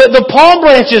the palm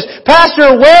branches.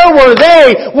 Pastor, where were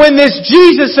they when this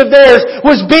Jesus of theirs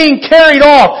was being carried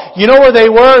off? You know where they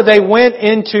were? They went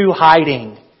into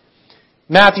hiding.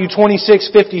 Matthew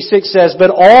 26:56 says,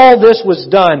 "But all this was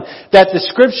done, that the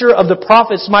scripture of the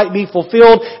prophets might be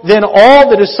fulfilled. Then all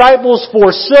the disciples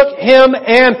forsook Him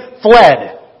and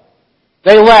fled."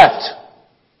 They left.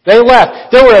 They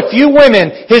left. There were a few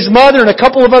women, His mother and a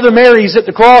couple of other Marys at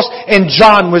the cross, and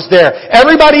John was there.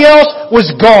 Everybody else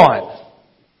was gone.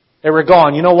 They were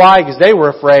gone. You know why? Because they were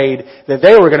afraid that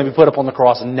they were going to be put up on the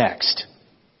cross next.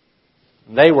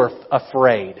 They were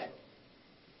afraid.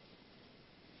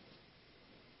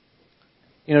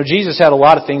 You know, Jesus had a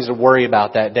lot of things to worry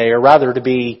about that day, or rather to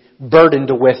be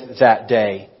burdened with that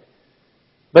day.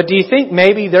 But do you think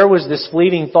maybe there was this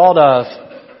fleeting thought of,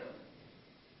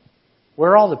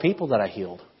 where are all the people that I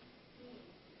healed?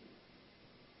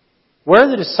 Where are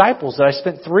the disciples that I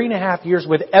spent 3.5 years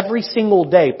with every single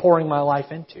day pouring my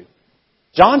life into?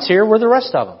 John's here, where are the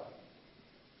rest of them?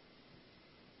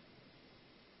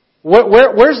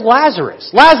 Where's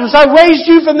Lazarus? Lazarus, I raised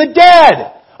you from the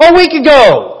dead a week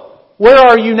ago. Where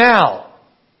are you now?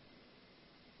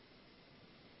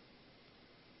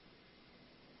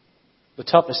 The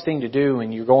toughest thing to do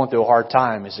when you're going through a hard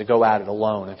time is to go at it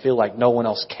alone and feel like no one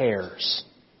else cares.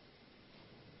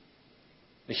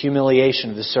 The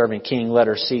humiliation of the servant king,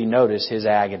 letter C, notice his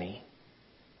agony.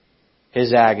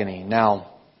 His agony. Now,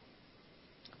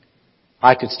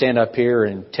 I could stand up here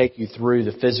and take you through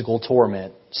the physical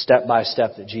torment, step by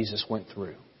step, that Jesus went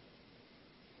through.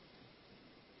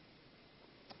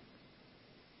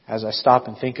 As I stop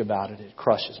and think about it, it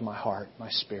crushes my heart, my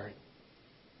spirit.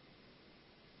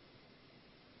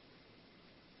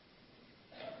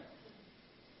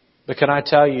 But can I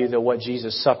tell you that what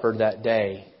Jesus suffered that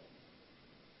day,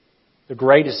 the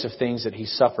greatest of things that He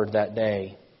suffered that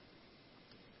day,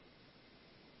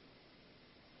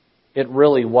 it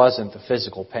really wasn't the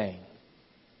physical pain.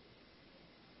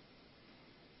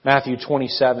 Matthew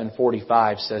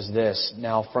 27:45 says this,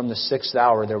 "Now from the 6th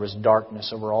hour there was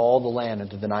darkness over all the land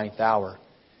unto the 9th hour.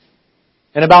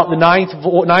 And about the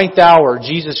ninth hour,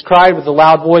 Jesus cried with a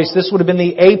loud voice." This would have been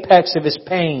the apex of His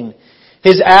pain,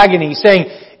 His agony,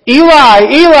 saying, "Eli,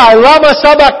 Eli, lama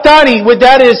sabachthani," what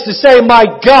that is to say, my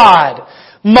God,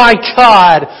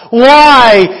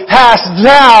 why hast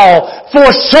Thou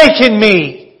forsaken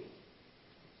me?"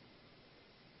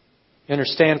 You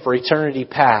understand, for eternity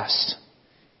past,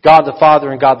 God the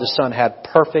Father and God the Son had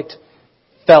perfect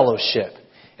fellowship.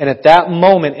 And at that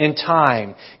moment in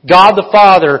time, God the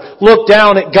Father looked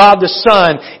down at God the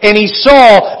Son and He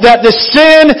saw that the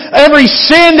sin, every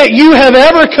sin that you have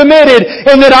ever committed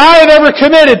and that I have ever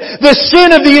committed, the sin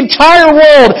of the entire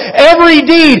world, every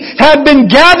deed had been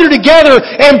gathered together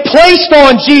and placed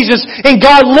on Jesus. And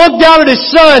God looked down at His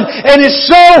Son, and it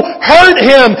so hurt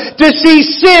Him to see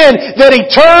sin that He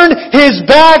turned His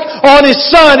back on His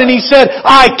Son and He said,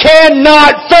 "I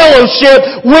cannot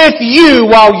fellowship with you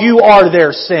while you are their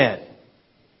sin."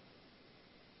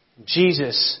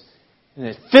 Jesus, in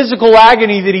the physical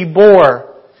agony that He bore,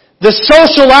 the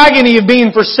social agony of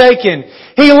being forsaken,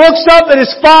 He looks up at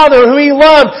His Father, who He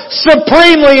loved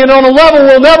supremely and on a level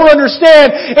we'll never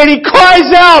understand, and He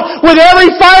cries out with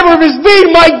every fiber of His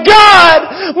being, my God,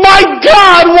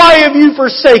 why have you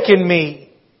forsaken me?"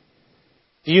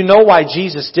 Do you know why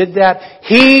Jesus did that?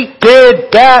 He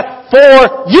did that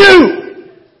for you!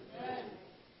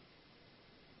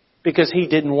 Because He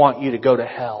didn't want you to go to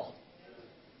hell.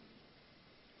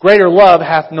 "Greater love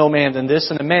hath no man than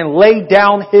this, and a man laid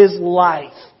down his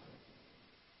life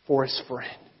for his friend."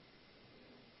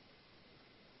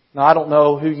 Now, I don't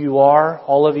know who you are,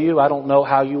 all of you. I don't know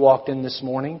how you walked in this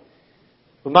morning.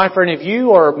 But my friend, if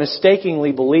you are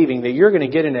mistakenly believing that you're going to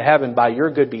get into heaven by your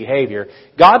good behavior,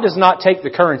 God does not take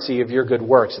the currency of your good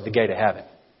works at the gate of heaven.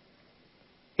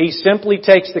 He simply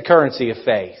takes the currency of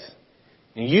faith.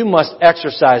 And you must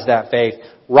exercise that faith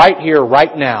right here,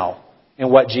 right now, in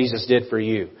what Jesus did for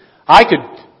you. I could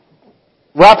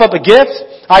wrap up a gift.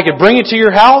 I could bring it to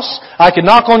your house. I could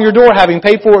knock on your door having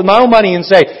paid for it with my own money and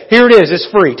say, "Here it is, it's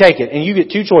free, take it." And you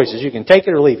get two choices. You can take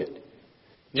it or leave it.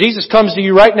 Jesus comes to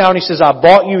you right now and He says, "I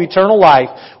bought you eternal life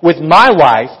with my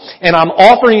life, and I'm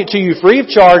offering it to you free of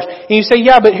charge." And you say,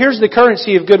 "Yeah, but here's the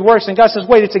currency of good works." And God says,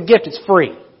 "Wait, it's a gift, it's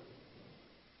free.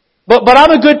 But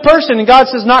I'm a good person. And God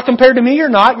says, not compared to me,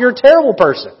 you're not. You're a terrible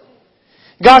person.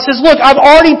 God says, look, I've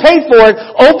already paid for it.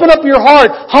 Open up your heart,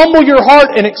 humble your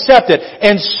heart, and accept it.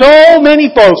 And so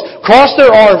many folks cross their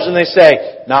arms and they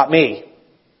say, not me.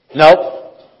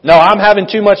 Nope. No, I'm having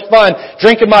too much fun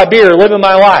drinking my beer, living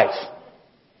my life.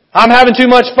 I'm having too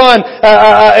much fun,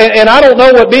 and I don't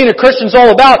know what being a Christian's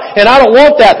all about, and I don't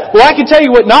want that. Well, I can tell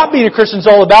you what not being a Christian's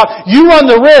all about. You run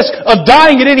the risk of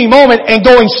dying at any moment and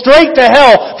going straight to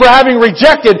hell for having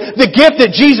rejected the gift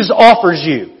that Jesus offers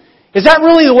you. Is that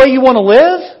really the way you want to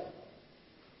live?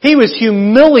 He was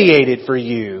humiliated for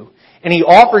you, and He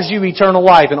offers you eternal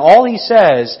life, and all He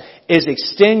says is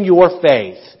extend your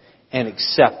faith and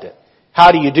accept it.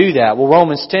 How do you do that? Well,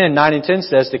 Romans 10, 9 and 10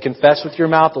 says to confess with your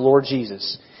mouth the Lord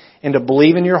Jesus, and to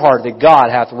believe in your heart that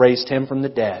God hath raised Him from the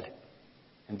dead,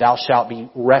 and thou shalt be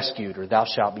rescued, or thou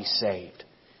shalt be saved.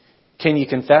 Can you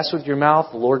confess with your mouth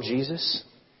the Lord Jesus?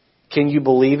 Can you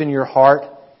believe in your heart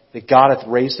that God hath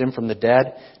raised Him from the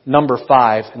dead? Number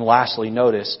 5, and lastly,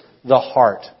 notice, the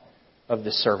heart of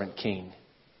the servant king.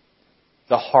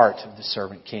 The heart of the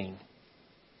servant king.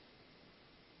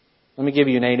 Let me give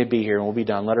you an A to B here and we'll be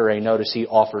done. Letter A, notice He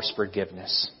offers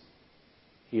forgiveness.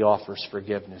 He offers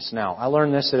forgiveness. Now, I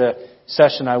learned this at a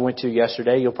session I went to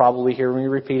yesterday. You'll probably hear me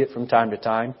repeat it from time to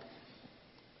time.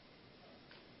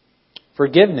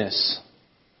 Forgiveness.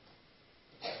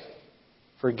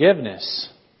 Forgiveness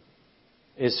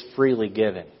is freely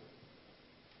given.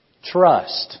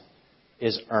 Trust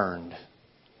is earned.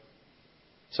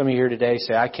 Some of you here today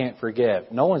say, I can't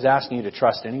forgive. No one's asking you to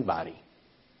trust anybody.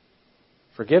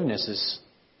 Forgiveness is,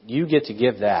 you get to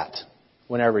give that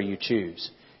whenever you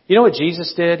choose. You know what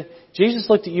Jesus did? Jesus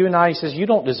looked at you and I, He says, you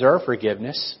don't deserve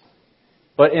forgiveness,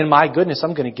 but in my goodness,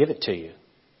 I'm going to give it to you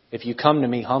if you come to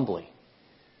me humbly.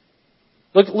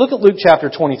 Look at Luke chapter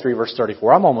 23, verse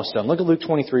 34. I'm almost done. Look at Luke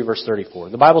 23, verse 34.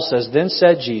 The Bible says, Then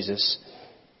said Jesus,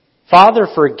 Father,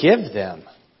 forgive them,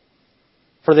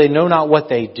 for they know not what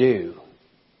they do.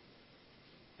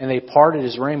 And they parted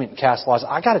His raiment and cast lots.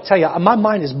 I got to tell you, my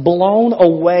mind is blown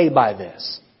away by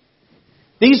this.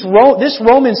 This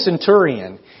Roman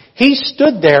centurion, he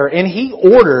stood there and he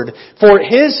ordered for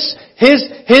his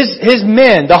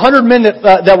men, the 100 men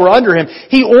that were under him,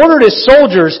 he ordered his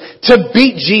soldiers to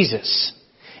beat Jesus.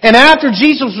 And after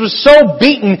Jesus was so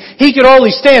beaten, He could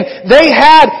hardly stand.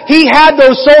 He had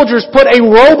those soldiers put a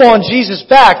robe on Jesus'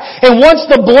 back. And once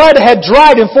the blood had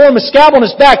dried and formed a scab on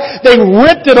His back, they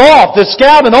ripped it off, the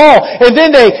scab and all. And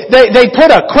then they put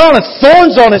a crown of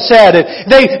thorns on His head. And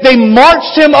they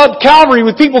marched Him up Calvary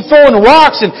with people throwing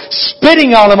rocks and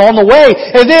spitting on Him on the way.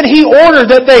 And then He ordered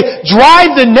that they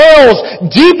drive the nails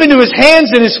deep into His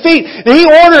hands and His feet. And He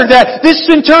ordered that, this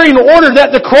centurion ordered that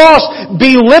the cross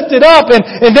be lifted up and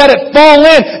that it fall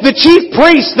in. The chief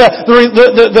priests,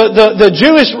 the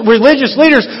Jewish religious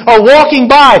leaders are walking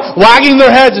by, wagging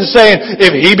their heads and saying,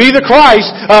 if He be the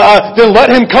Christ, then let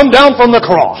Him come down from the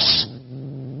cross.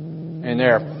 In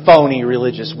their phony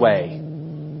religious way.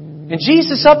 And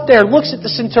Jesus up there looks at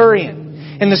the centurion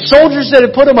and the soldiers that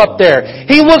had put Him up there.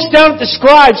 He looks down at the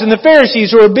scribes and the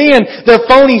Pharisees who are being their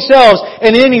phony selves,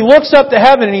 and then He looks up to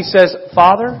heaven and He says,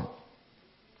 Father,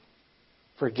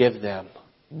 forgive them.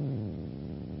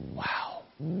 Wow.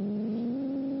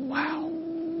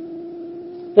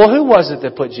 Well, who was it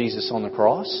that put Jesus on the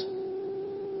cross?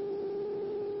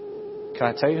 Can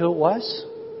I tell you who it was?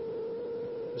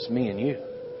 It was me and you.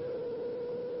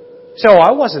 So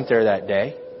I wasn't there that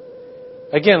day.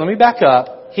 Again, let me back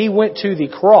up. He went to the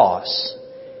cross.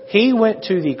 He went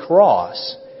to the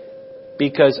cross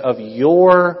because of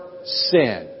your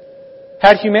sin.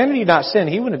 Had humanity not sinned,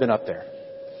 He wouldn't have been up there.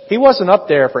 He wasn't up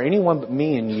there for anyone but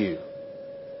me and you.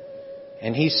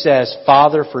 And He says,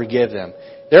 Father, forgive them.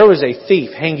 There was a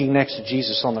thief hanging next to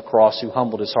Jesus on the cross who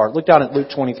humbled his heart. Look down at Luke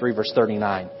 23, verse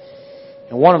 39.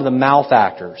 And one of the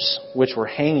malefactors, which were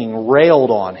hanging,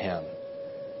 railed on Him,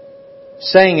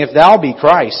 saying, If thou be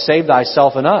Christ, save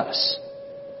thyself and us.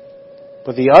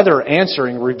 But the other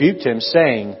answering rebuked him,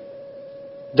 saying,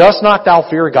 Dost not thou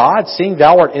fear God, seeing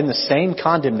thou art in the same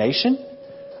condemnation?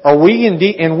 We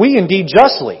indeed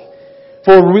justly.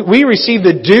 For we receive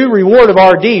the due reward of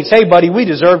our deeds. Hey buddy, we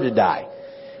deserve to die.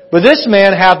 But this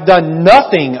man hath done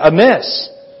nothing amiss.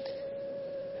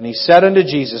 And he said unto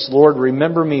Jesus, Lord,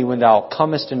 remember me when thou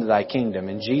comest into thy kingdom.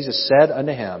 And Jesus said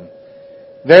unto him,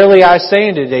 Verily I say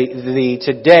unto thee,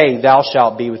 today thou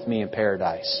shalt be with me in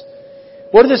paradise.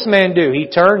 What did this man do? He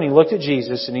turned and he looked at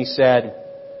Jesus and he said,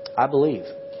 I believe.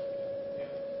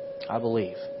 I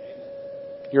believe.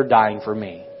 You're dying for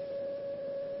me.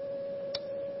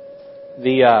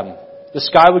 The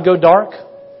sky would go dark.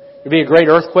 There'd be a great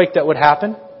earthquake that would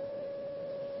happen.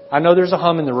 I know there's a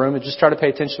hum in the room, but just try to pay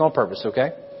attention on purpose,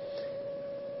 okay?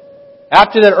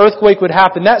 After that earthquake would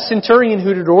happen, that centurion who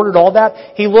had ordered all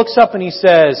that, he looks up and he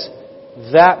says,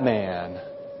 that man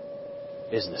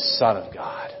is the Son of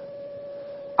God.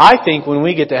 I think when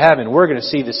we get to heaven, we're going to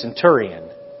see the centurion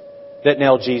that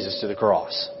nailed Jesus to the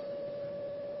cross.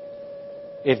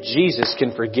 If Jesus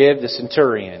can forgive the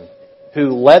centurion who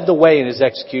led the way in His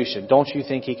execution, don't you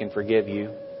think He can forgive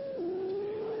you?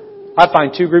 I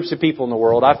find two groups of people in the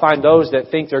world. I find those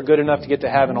that think they're good enough to get to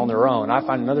heaven on their own. I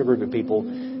find another group of people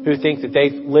who think that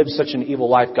they've lived such an evil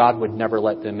life, God would never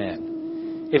let them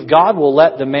in. If God will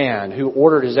let the man who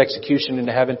ordered his execution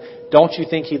into heaven, don't you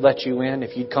think He'd let you in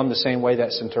if you'd come the same way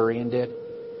that centurion did?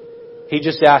 He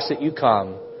just asks that you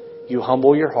come, you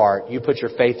humble your heart, you put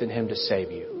your faith in Him to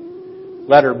save you.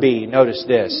 Letter B, notice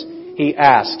this. He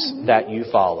asks that you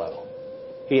follow.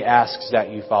 He asks that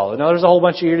you follow. Now, there's a whole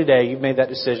bunch of you today. You've made that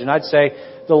decision. I'd say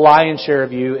the lion's share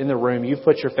of you in the room, you've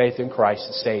put your faith in Christ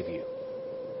to save you.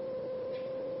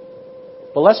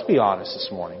 But let's be honest this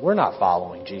morning. We're not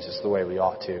following Jesus the way we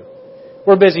ought to.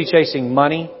 We're busy chasing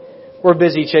money. We're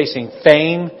busy chasing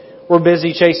fame. We're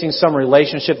busy chasing some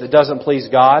relationship that doesn't please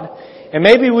God. And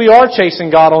maybe we are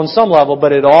chasing God on some level,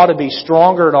 but it ought to be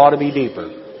stronger. It ought to be deeper.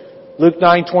 Luke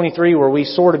 9:23, where we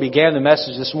sort of began the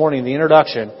message this morning, the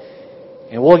introduction.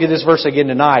 And we'll look at this verse again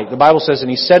tonight. The Bible says,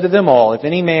 and He said to them all, if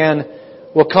any man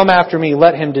will come after me,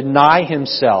 let him deny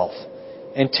himself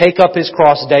and take up his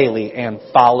cross daily and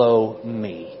follow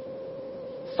me.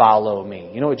 Follow me.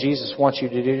 You know what Jesus wants you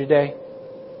to do today?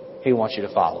 He wants you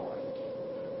to follow Him.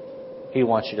 He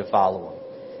wants you to follow Him.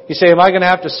 You say, am I going to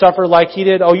have to suffer like He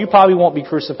did? Oh, you probably won't be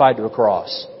crucified to a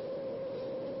cross.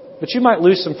 But you might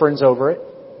lose some friends over it.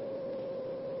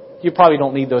 You probably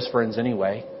don't need those friends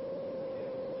anyway.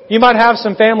 You might have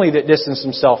some family that distance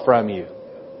themselves from you.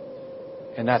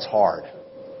 And that's hard.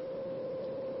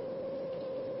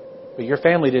 But your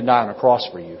family didn't die on a cross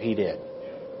for you. He did.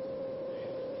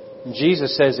 And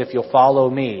Jesus says, if you'll follow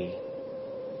me,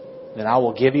 then I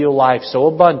will give you a life so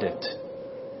abundant,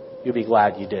 you'll be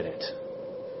glad you did it.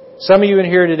 Some of you in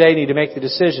here today need to make the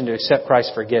decision to accept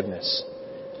Christ's forgiveness.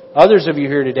 Others of you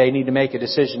here today need to make a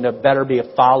decision to better be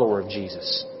a follower of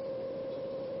Jesus.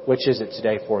 Which is it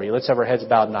today for you? Let's have our heads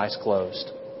bowed and eyes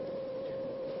closed.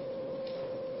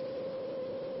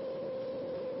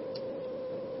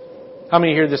 How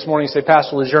many here this morning say,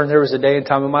 Pastor Lejeune, there was a day and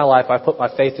time in my life I put my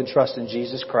faith and trust in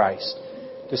Jesus Christ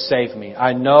to save me.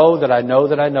 I know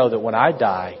that when I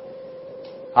die,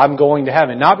 I'm going to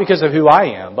heaven. Not because of who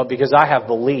I am, but because I have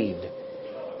believed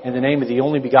in the name of the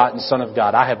only begotten Son of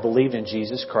God. I have believed in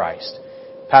Jesus Christ.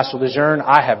 Pastor Lejeune,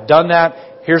 I have done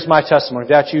that. Here's my testimony. If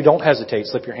that's you, don't hesitate.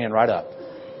 Slip your hand right up.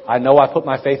 I know I put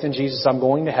my faith in Jesus. I'm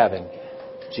going to heaven.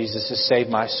 Jesus has saved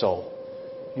my soul.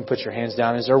 You can put your hands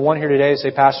down. Is there one here today that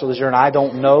say, Pastor Lejeune, I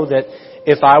don't know that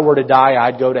if I were to die,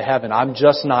 I'd go to heaven. I'm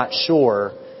just not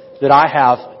sure that I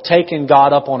have taken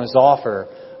God up on His offer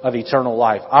of eternal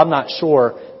life. I'm not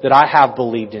sure that I have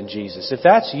believed in Jesus. If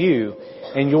that's you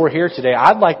and you're here today,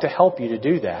 I'd like to help you to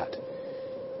do that.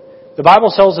 The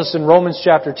Bible tells us in Romans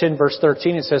chapter 10, verse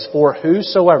 13, it says, for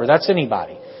whosoever, that's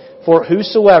anybody, for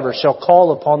whosoever shall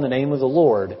call upon the name of the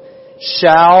Lord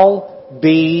shall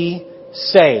be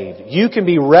saved. You can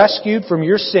be rescued from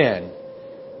your sin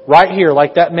right here,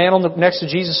 like that man next to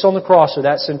Jesus on the cross, or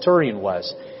that centurion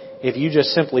was, if you just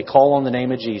simply call on the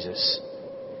name of Jesus.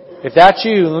 If that's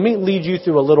you, let me lead you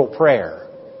through a little prayer.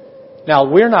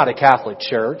 Now, we're not a Catholic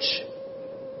church.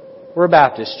 We're a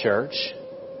Baptist church.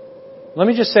 Let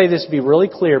me just say this to be really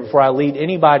clear before I lead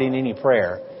anybody in any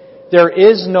prayer. There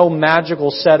is no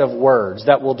magical set of words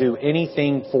that will do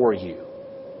anything for you.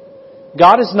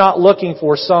 God is not looking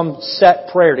for some set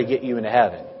prayer to get you into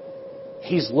heaven.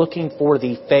 He's looking for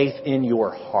the faith in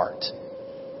your heart.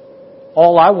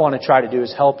 All I want to try to do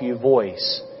is help you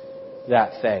voice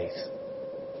that faith.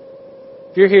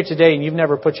 If you're here today and you've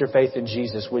never put your faith in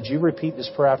Jesus, would you repeat this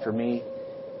prayer after me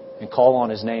and call on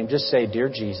His name? Just say, Dear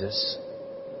Jesus,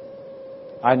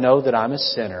 I know that I'm a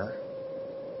sinner,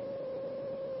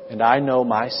 and I know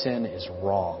my sin is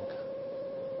wrong.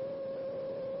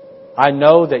 I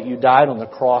know that You died on the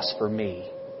cross for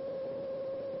me.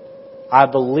 I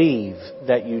believe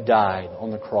that You died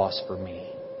on the cross for me.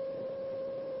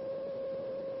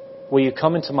 Will You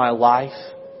come into my life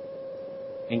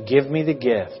and give me the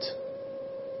gift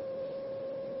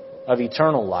of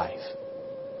eternal life?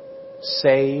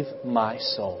 Save my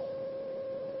soul.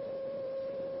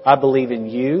 I believe in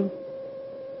You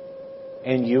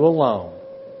and You alone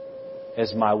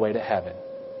as my way to heaven.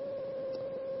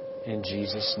 In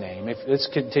Jesus' name. Let's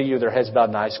continue with our heads bowed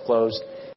and eyes closed.